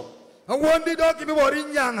destruction. When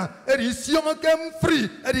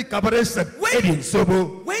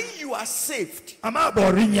you are saved,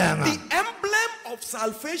 the emblem of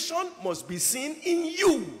salvation must be seen in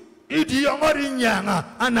you. The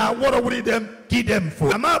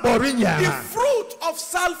fruit of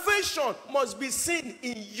salvation must be seen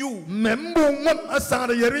in you.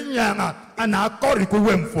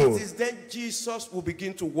 It is then Jesus will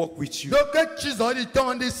begin to walk with you.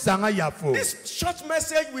 This short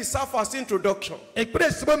message will serve as introduction, and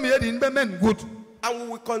we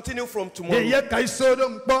will continue from tomorrow.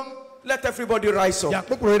 Let everybody rise up. I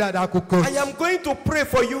am going to pray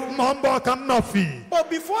for you. But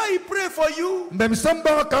before I pray for you,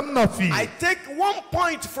 I take one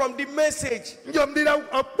point from the message. That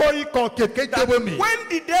when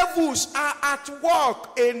the devils are at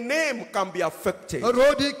work, a name can be affected. Let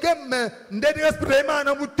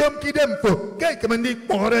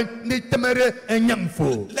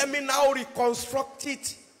me now reconstruct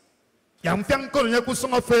it. Let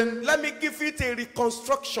me give it a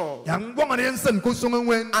reconstruction. And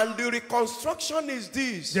the reconstruction is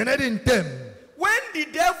this. When the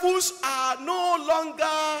devils are no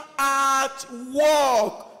longer at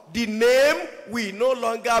work, the name will no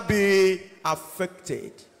longer be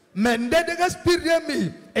affected.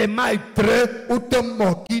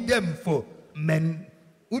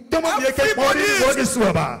 Everybody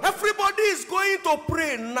is going to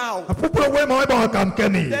pray now.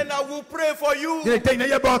 Then I will pray for you. You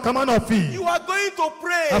are going to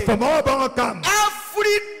pray.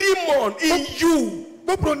 Every demon in you,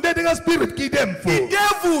 the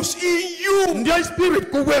devils in you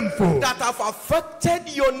that have affected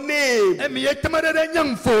your name,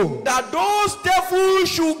 that those devils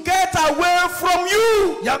should get away from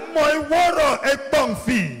you.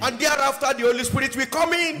 And thereafter the Holy Spirit will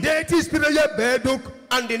come in,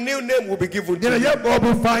 and the new name will be given to you.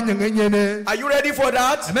 Are you ready for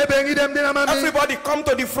that? Everybody come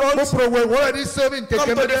to the front. Come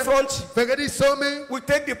to the front. We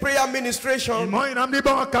take the prayer administration.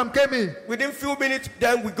 Within few minutes,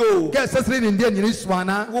 then we go.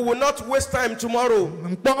 We will not waste time tomorrow,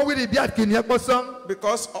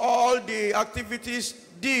 because all the activities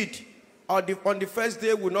did on the first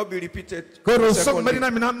day will not be repeated.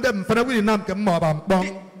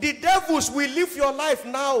 The devils will live your life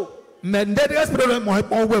now. What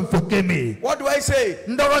do I say?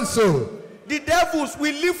 The devils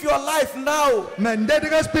will live your life now. And when the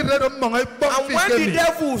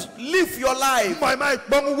devils live your life,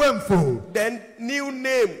 then new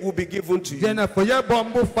name will be given to you.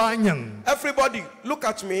 Everybody, look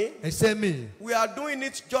at me. We are doing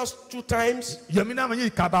it just 2 times.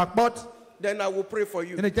 Then I will pray for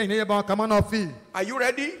you. Are you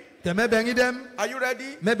ready? Are you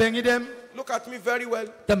ready? Look at me very well.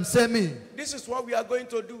 This is what we are going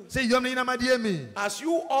to do. As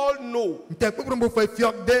you all know,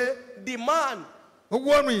 the man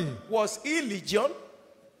was in legion.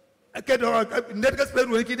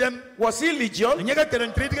 Was he legion?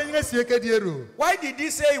 Why did he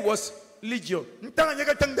say he was legion?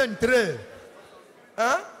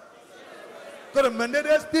 Huh? I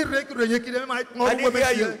didn't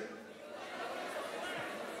hear you.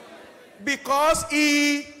 Because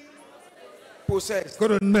he possessed. If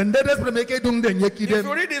you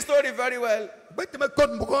read the story very well,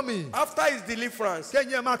 after his deliverance, the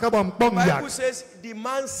Bible says the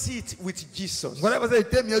man sit with Jesus. The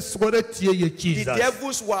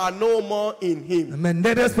devils were no more in him.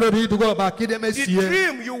 The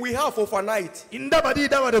dream you will have overnight, you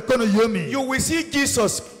will see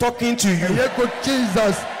Jesus talking to you.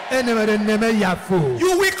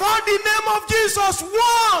 You will call the name of Jesus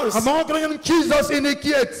once.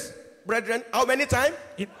 Brethren, how many times?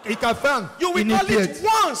 You will call it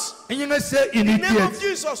once. In the name of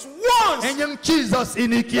Jesus once. Then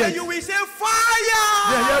you will say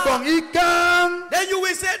fire. bong ikan. Then you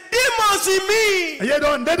will say, demons in me. You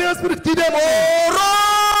don't. Then the spirit kill them. Moro.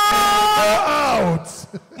 Go out.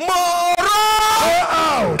 Moro. Go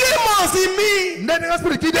out. Demons in me. Then the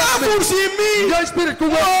spirit kill them. Devils in me. Your spirit go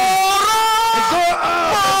out. Moro. Go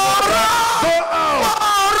out. Moro. Go out.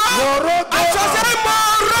 Moro. I just say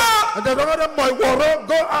Moro. And the other boy, Woro,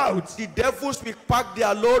 go out. The devils will pack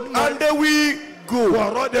their load and they will go.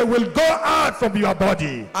 Woro, they will go out from your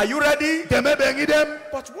body. Are you ready? They may bang them.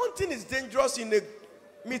 But one thing is dangerous in a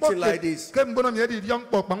meeting like this. You You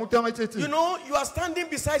know, you are standing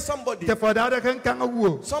beside somebody.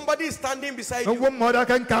 Somebody is standing beside you.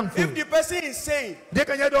 If the person is saying,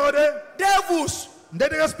 devils,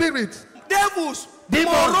 devils,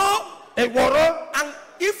 Moro, and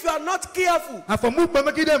if you are not careful, if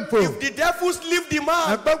the devils leave the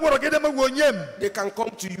man, they can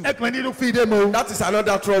come to you. That is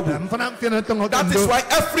another trouble. That is why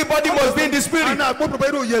everybody must be in the spirit.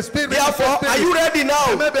 Therefore, are you ready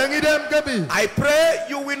now? I pray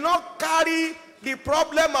you will not carry the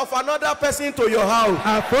problem of another person to your house.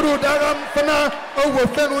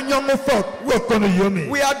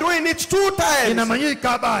 We are doing it 2 times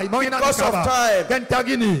because of time.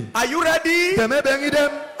 Are you ready?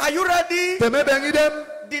 Are you ready? The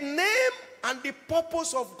name and the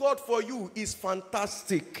purpose of God for you is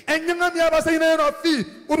fantastic. Satan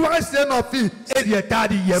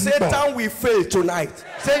will fail tonight.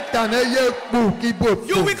 You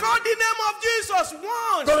will call the name of Jesus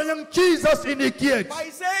once. Jesus in the kids. By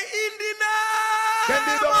saying in the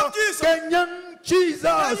name of Jesus. And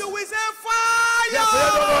you will say fire.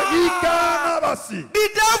 The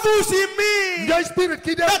devils in me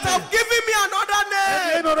that have given me another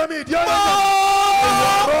name.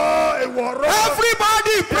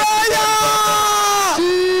 Everybody prayer.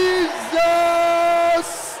 Jesus,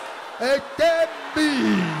 it can be.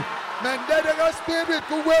 Mandela spirit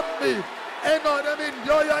who will me. And on them in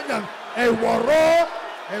Joyan. A waro,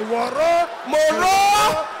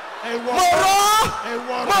 moro.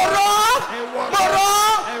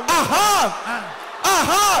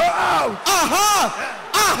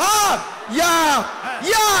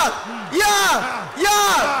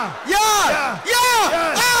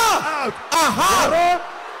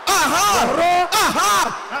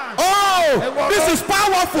 Oh, this is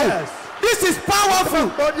powerful. This is powerful.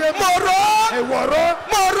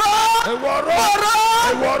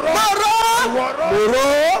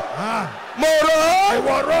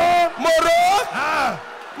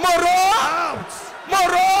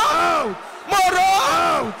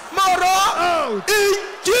 In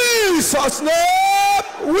Jesus' name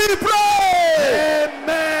we pray.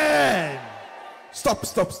 Amen. Stop.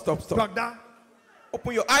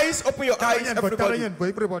 Open your eyes, everybody.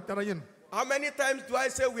 How many times do I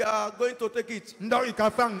say we are going to take it?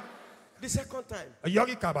 The second time.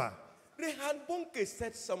 Rehan Bonke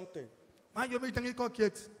said something.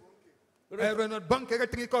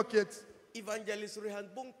 Evangelist Rehan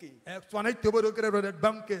Bonke.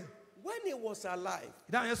 When he was alive,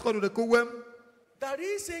 there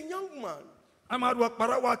is a young man, a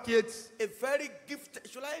very gifted,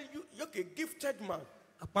 gifted man,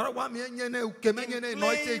 playing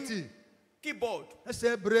keyboard.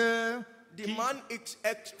 The man is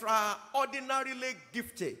extraordinarily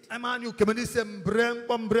gifted. Rehan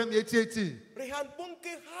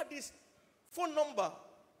Bonke had his phone number.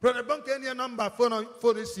 Whenever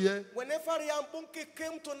Rehan Bonke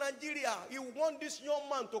came to Nigeria, he wanted this young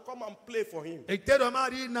man to come and play for him.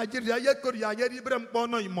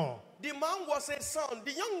 The man was a son,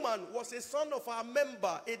 the young man was a son of our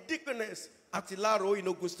member, a deaconess at Ilaro in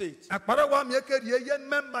Ogun State. Whenever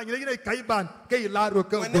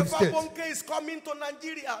Bonke is coming to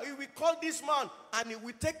Nigeria, he will call this man and he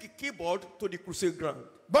will take a keyboard to the crusade ground.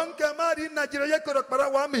 But do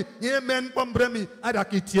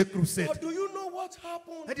you know what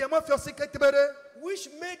happened? Which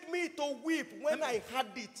made me to weep when I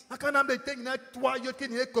heard it.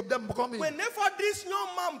 Whenever this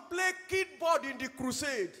young man played keyboard in the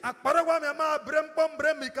crusade,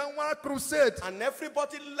 and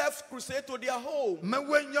everybody left crusade to their home,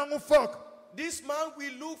 this man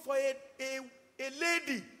will look for a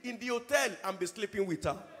lady in the hotel and be sleeping with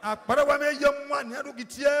her. The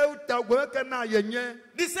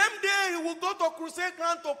same day he will go to crusade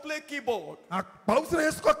ground to play keyboard. That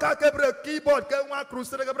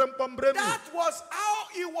was how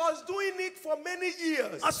he was doing it for many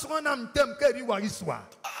years.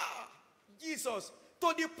 Jesus,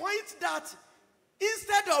 to the point that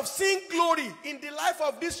instead of seeing glory in the life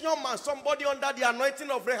of this young man, somebody under the anointing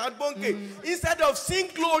of Rehan Bonke, instead of seeing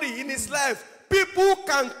glory in his life, people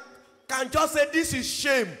can can just say this is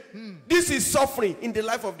shame, this is suffering in the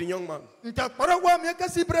life of the young man.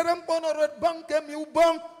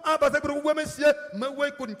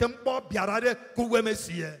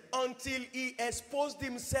 Until he exposed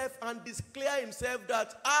himself and declared himself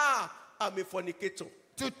that, I'm a fornicator.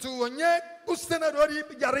 I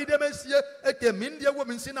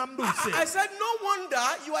said, no wonder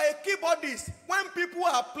you are a keyboardist. When people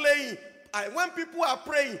are playing, when people are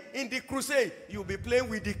praying in the crusade, you'll be playing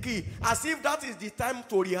with the key as if that is the time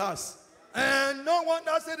to rehearse. And no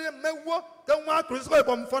wonder said The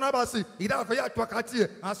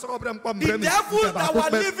devil that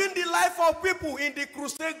was living the life of people in the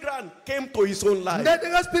crusade ground came to his own life.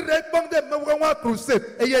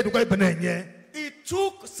 It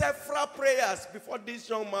took several prayers before this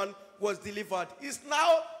young man was delivered. He's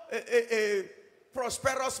now a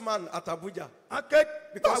prosperous man at Abuja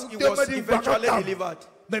because he was eventually delivered.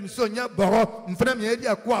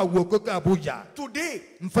 Today,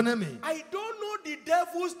 I don't know the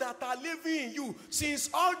devils that are living in you. Since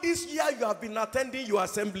all this year you have been attending your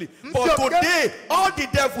assembly, but today all the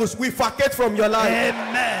devils will vacate from your life.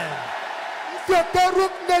 Amen.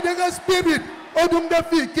 Spirit.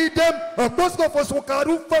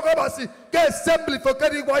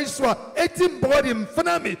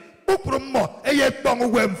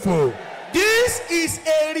 This is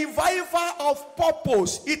a revival of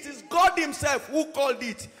purpose. It is God himself who called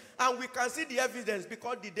it. And we can see the evidence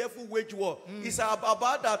because the devil wage war. It's a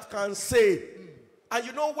Baba that can say. And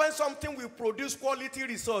you know when something will produce quality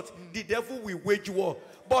results, the devil will wage war.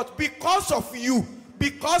 But because of you,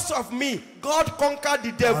 because of me, God conquered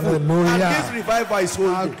the devil. Hallelujah. And this revival is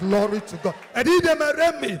holding. Glory to God. You are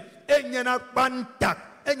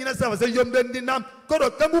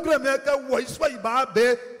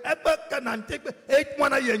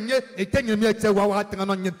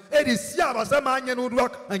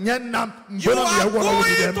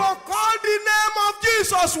going to call the name of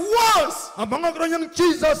Jesus once.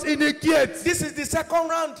 This is the second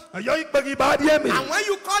round. And when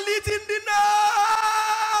you call it in the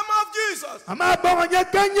name of Jesus,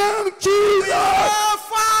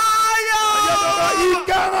 fire.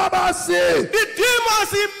 The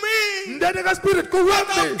demons in me that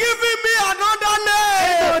have given me another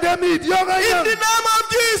name. In the name of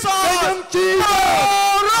Jesus.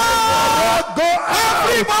 Go out.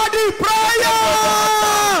 Everybody prayer.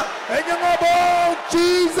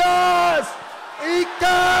 Jesus.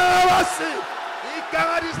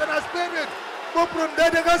 Spirit.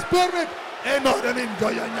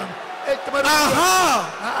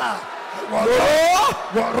 Moro.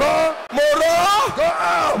 Go out. Moro. Go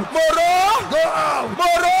out. Moro. Go out.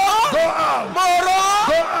 Moro. Go out.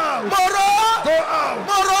 Moro. Go out.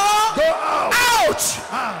 Moro. Go out. Ouch.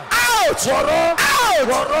 Ouch. Moro. Ouch.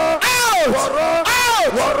 Moro. Ouch. Moro.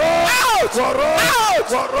 Ouch. Moro. Ouch. Moro.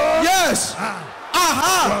 Ouch. Moro. Yes.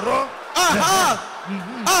 Moro. Moro.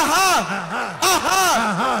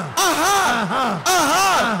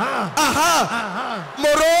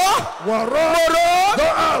 Moro. Go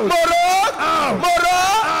out. Moro. Out. Moro.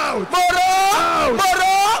 Out. Moro. Out.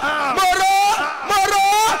 Moro. Moro. Moro.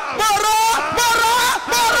 Moro.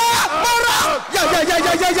 Moro. Moro. Yeah.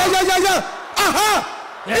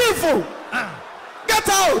 Evil. Get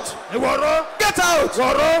out. Get out.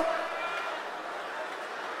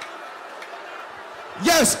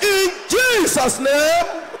 Yes, in Jesus' name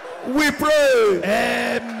we pray.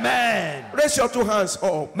 Amen. Raise your two hands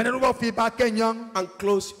up and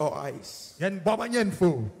close your eyes.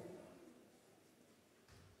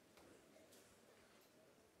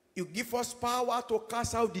 You give us power to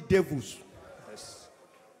cast out the devils. Yes.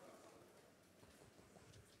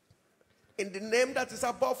 In the name that is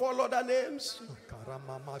above all other names.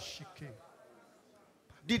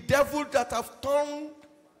 The devil that have turned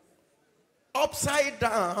upside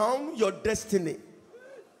down your destiny.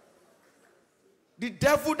 The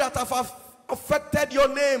devil that have affected your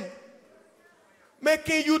name,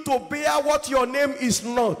 making you to bear what your name is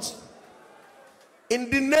not. In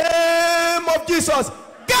the name of Jesus,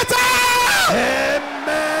 get out!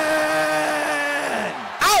 Amen.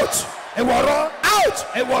 Out! Out! Out!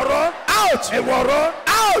 Out!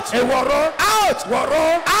 Out!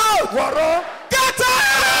 Out! Get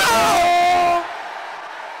out!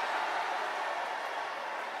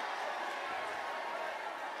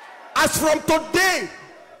 As from today,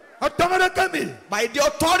 by the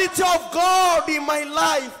authority of God in my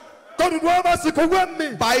life,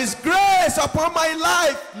 by His grace upon my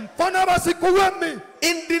life,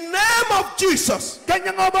 in the name of Jesus,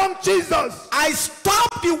 I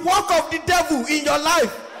stop the work of the devil in your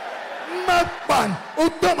life.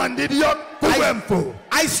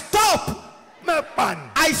 I stop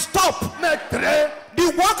I stop the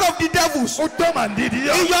work of the devils in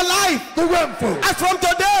your life. As from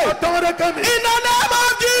today, in the name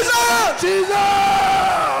of Jesus.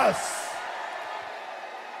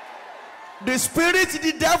 The spirit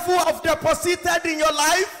the devil have deposited in your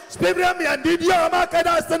life, making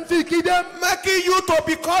you to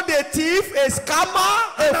be called a thief, a scammer,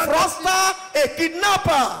 a fraudster, a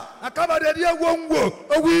kidnapper,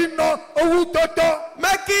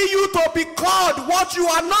 making you to be called what you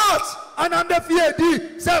are not. I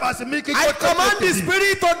command the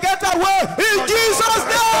spirit to get away in Jesus'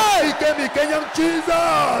 name.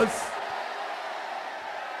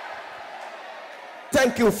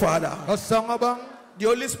 Thank you, Father. The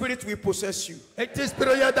Holy Spirit will possess you. The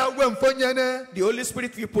Holy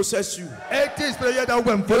Spirit will possess you. The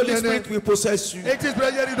Holy Spirit will possess you.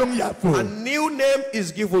 A new name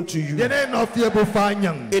is given to you. In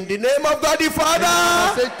the name of God the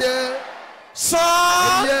Father,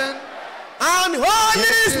 Son, and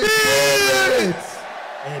Holy Spirit.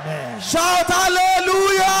 Amen. Shout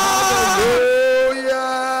hallelujah.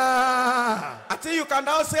 I think you can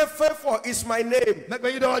now say, "Faithful is my name."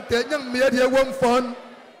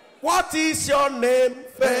 What is your name?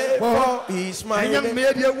 Faithful is my name.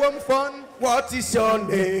 What is your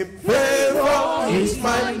name? Faithful is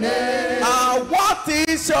my name. What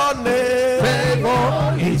is your name?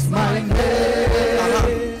 Faithful is my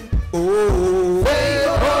name. Oh,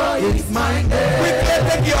 faithful is my name. Quickly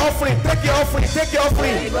take your offering. Take your offering. Take your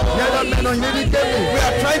offering. We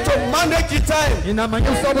are trying to manage the time.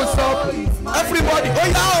 Everybody, oh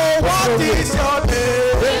yeah, what is your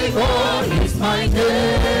name? Faithful is my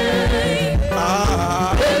name.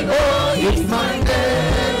 Faithful is my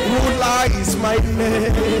name. Ruler is my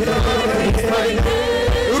name.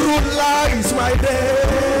 Ruler is my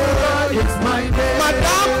name.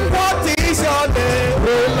 Madam, what is your name?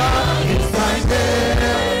 Ruler is my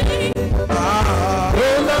name.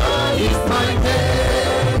 Ruler is my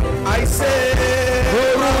name. I say,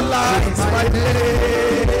 ruler is my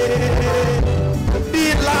name.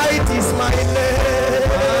 Delight is my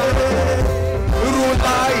name.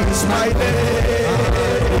 Ruler is my name.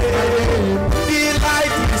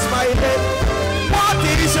 Delight is my name. What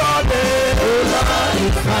is your name? Ruler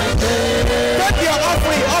is my name. Take your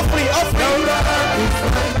offering. Ruler is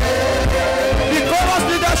my name. The chorus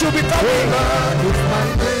leader should be talking. Ruler is my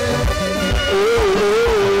name.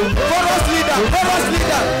 Chorus leader.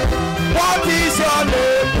 What is your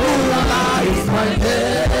name? Ruler is my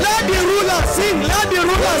name. Let the ruler sing.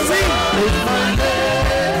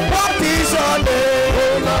 What is your name?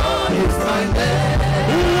 Ruler is my name.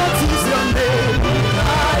 What is your name?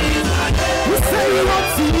 Ruler is my name. You say what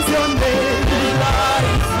is your name? Ruler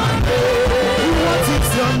is my name. What is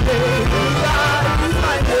your name? Ruler is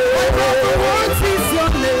my name. What is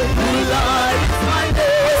your name? Ruler is my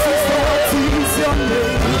name. What is your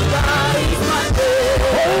name? Ruler is my name.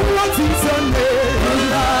 Oh, what is your name?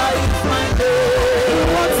 Ruler is my name.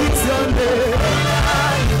 What is your name?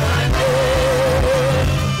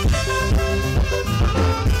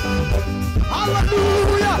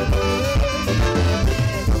 Hallelujah!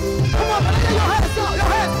 Come on, lay your hands up,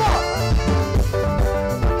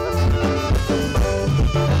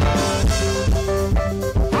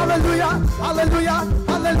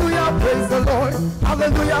 Hallelujah, praise the Lord.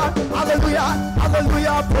 Hallelujah,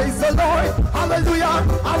 praise the Lord.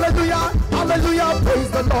 Hallelujah, praise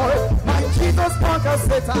the Lord. My Jesus conquered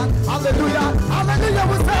Satan. Hallelujah,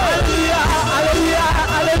 we say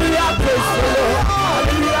hallelujah, praise the Lord.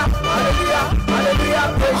 Hallelujah,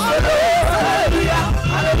 praise the Lord.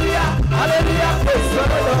 Hallelujah, praise the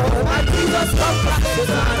Lord. My Jesus conquered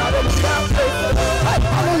Satan. Hallelujah, praise the Lord.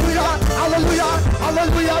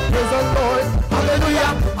 Hallelujah, praise the Lord.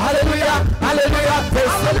 Hallelujah,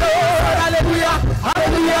 praise the Lord.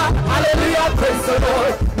 Hallelujah, praise the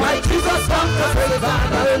Lord. My Jesus conquered Satan.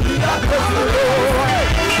 Hallelujah, praise the Lord.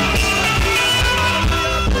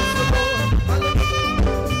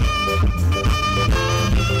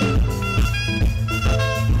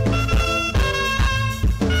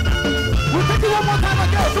 We'll take it one more time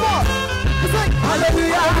again. Come on. It's like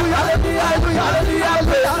hallelujah,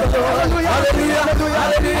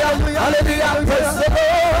 praise the Lord.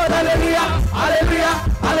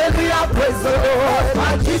 Hallelujah, praise the Lord.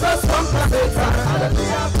 My Jesus conquered Satan.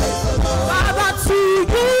 Hallelujah, praise the Lord. Father, to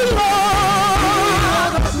you,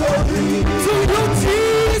 Lord. To you,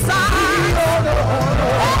 Jesus.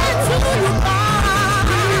 And to you, God.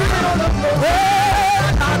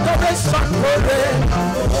 Adoration for them.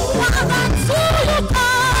 Father, to you,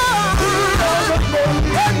 God.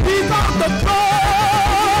 And be on the throne.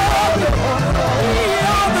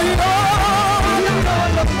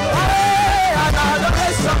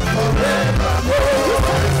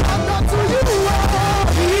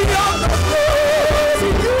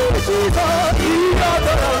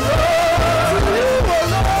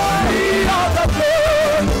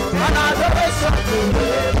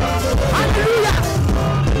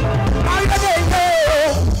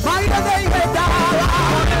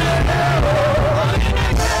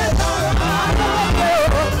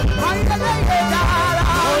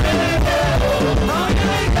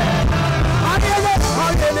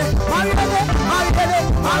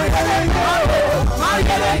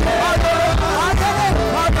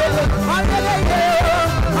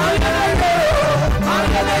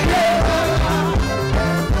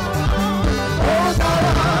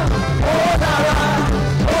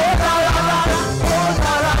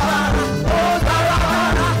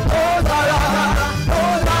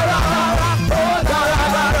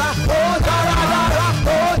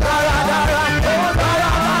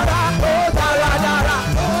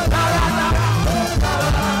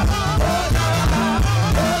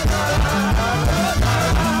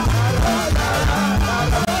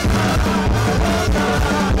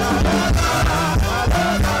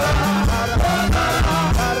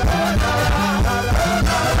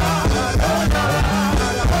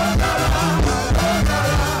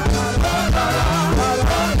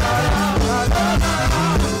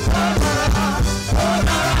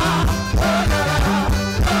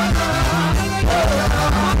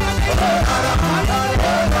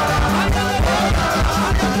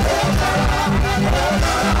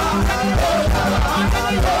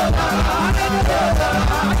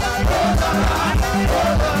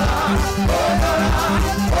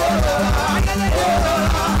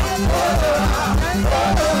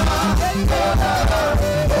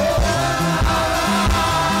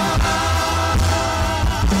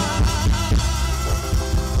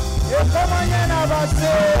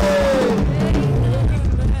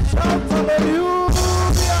 Shout hallelujah.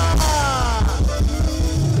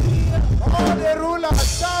 All the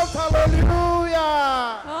rulers shout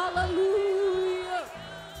hallelujah. Hallelujah.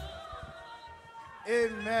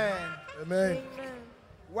 Amen. Amen.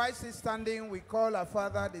 While she's standing, we call our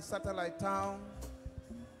father, the satellite town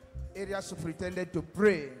area superintendent, to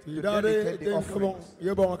pray to dedicate the offerings.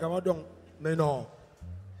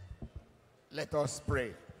 Let us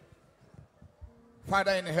pray.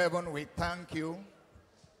 Father in heaven, we thank you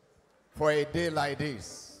for a day like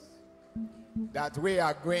this, that we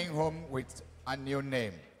are going home with a new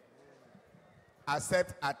name.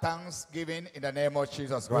 Accept our thanksgiving in the name of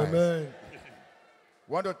Jesus Christ. Amen.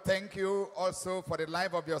 Want to thank you also for the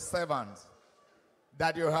life of your servants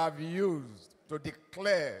that you have used to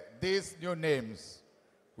declare these new names.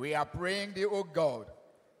 We are praying thee, O God,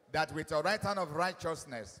 that with your right hand of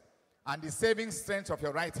righteousness and the saving strength of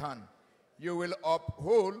your right hand, you will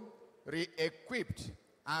uphold, re-equipped,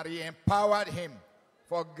 and re-empowered him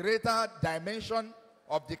for greater dimension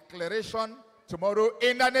of declaration tomorrow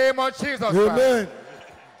in the name of Jesus Amen. Christ.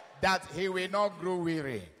 That he will not grow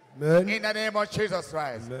weary. Amen. In the name of Jesus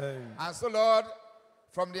Christ. Amen. And so, Lord,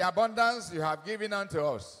 from the abundance you have given unto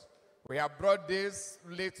us, we have brought this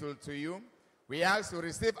little to you. We ask to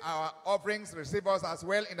receive our offerings, receive us as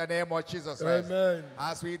well in the name of Jesus Christ. Amen.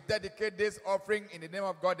 As we dedicate this offering in the name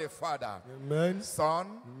of God the Father, Amen.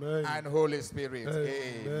 Son, Amen. and Holy Spirit.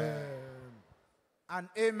 Amen. Amen. And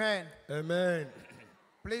amen. Amen.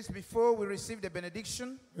 Please, before we receive the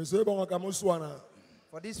benediction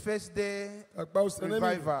for this first day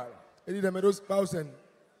revival, you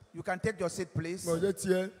can take your seat, please.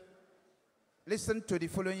 Listen to the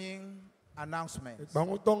following announcements.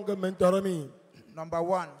 Number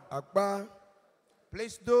one,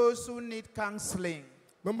 please, those who need counseling,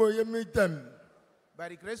 by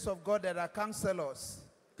the grace of God, there are counselors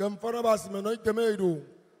who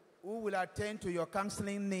will attend to your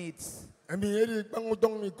counseling needs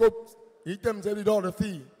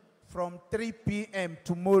from 3 p.m.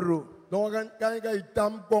 tomorrow.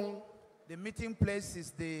 The meeting place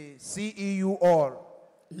is the CEU Hall.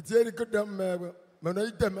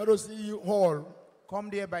 Come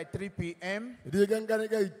there by 3 p.m.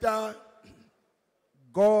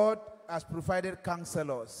 God has provided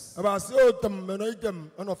counselors.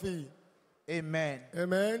 Amen.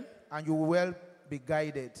 Amen. And you will be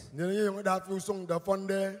guided.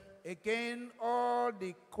 Again, all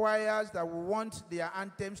the choirs that want their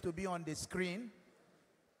anthems to be on the screen,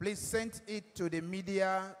 please send it to the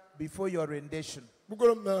media before your rendition.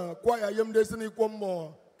 The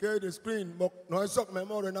screen,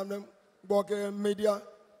 media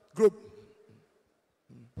group.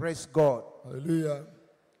 Praise God. Hallelujah.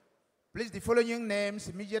 Please, the following names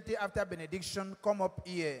immediately after benediction come up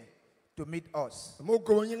here to meet us.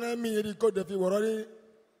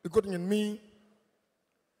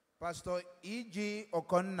 Pastor E.G.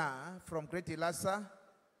 Okonna from Great Ilasa,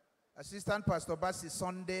 Assistant Pastor Basi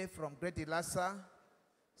Sunday from Great Ilasa,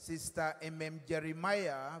 Sister M.M.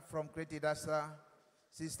 Jeremiah from Great Ilasa,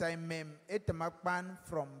 Sister M.M. Etemakpan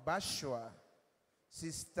from Bashua,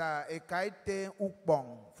 Sister Ekaite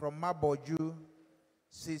Ukbong from Maboju,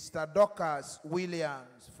 Sister Dorcas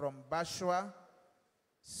Williams from Bashua,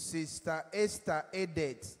 Sister Esther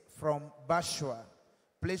Edet from Bashua.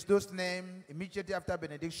 Place those names immediately after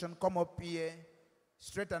benediction. Come up here.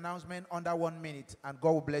 Straight announcement under 1 minute. And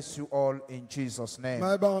God will bless you all in Jesus' name.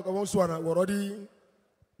 As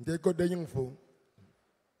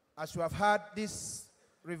you have heard, this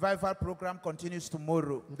revival program continues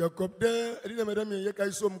tomorrow.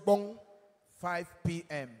 5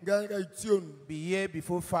 p.m. Be here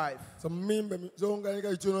before 5.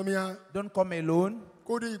 Don't come alone.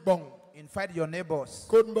 Invite your neighbors.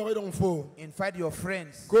 Invite your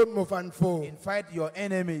friends. Invite your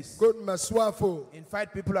enemies.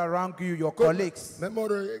 Invite people around you, your colleagues.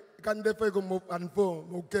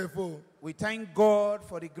 We thank God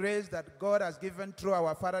for the grace that God has given through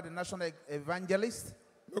our father, the national evangelist,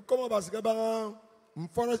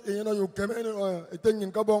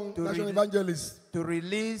 to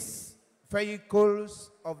release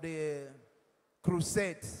vehicles of the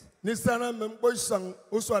crusade.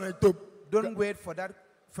 Don't wait for that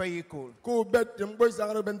vehicle.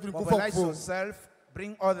 Mobilize yourself,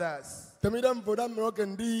 Bring others. Temidam vodam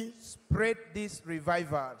rokendi. Spread this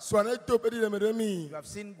revival. Swane to pedi demedemi. You have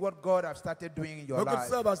seen what God has started doing in your life.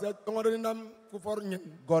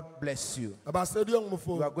 God bless you.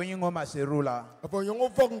 You are going home as a ruler,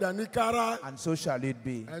 and so shall it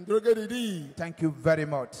be. Thank you very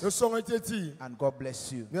much, and God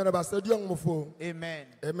bless you. Amen.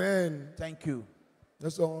 Amen. Thank you.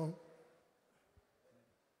 That's all.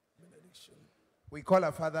 We call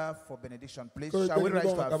our Father for benediction. Please, shall we rise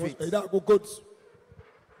to our feet?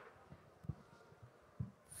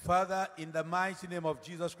 Father, in the mighty name of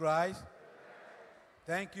Jesus Christ,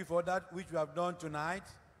 thank you for that which you have done tonight.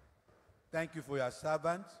 Thank you for your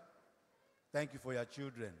servants. Thank you for your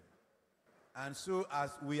children. And so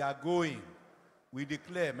as we are going, we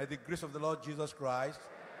declare, may the grace of the Lord Jesus Christ,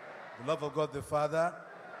 the love of God the Father,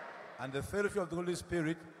 and the fellowship of the Holy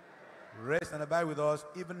Spirit rest and abide with us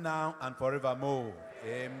even now and forevermore.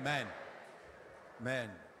 Amen. Amen.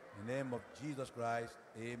 In the name of Jesus Christ,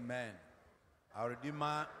 amen. Our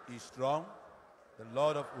Redeemer is strong. The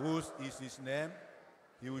Lord of hosts is his name.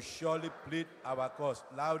 He will surely plead our cause.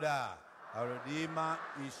 Louder. Our Redeemer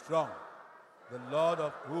is strong. The Lord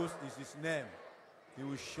of hosts is his name. He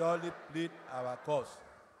will surely plead our cause.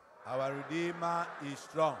 Our Redeemer is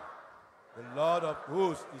strong. The Lord of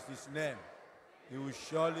hosts is his name. He will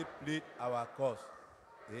surely plead our cause.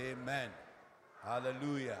 Amen.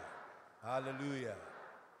 Hallelujah. Hallelujah.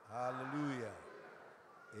 Hallelujah.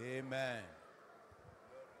 Amen.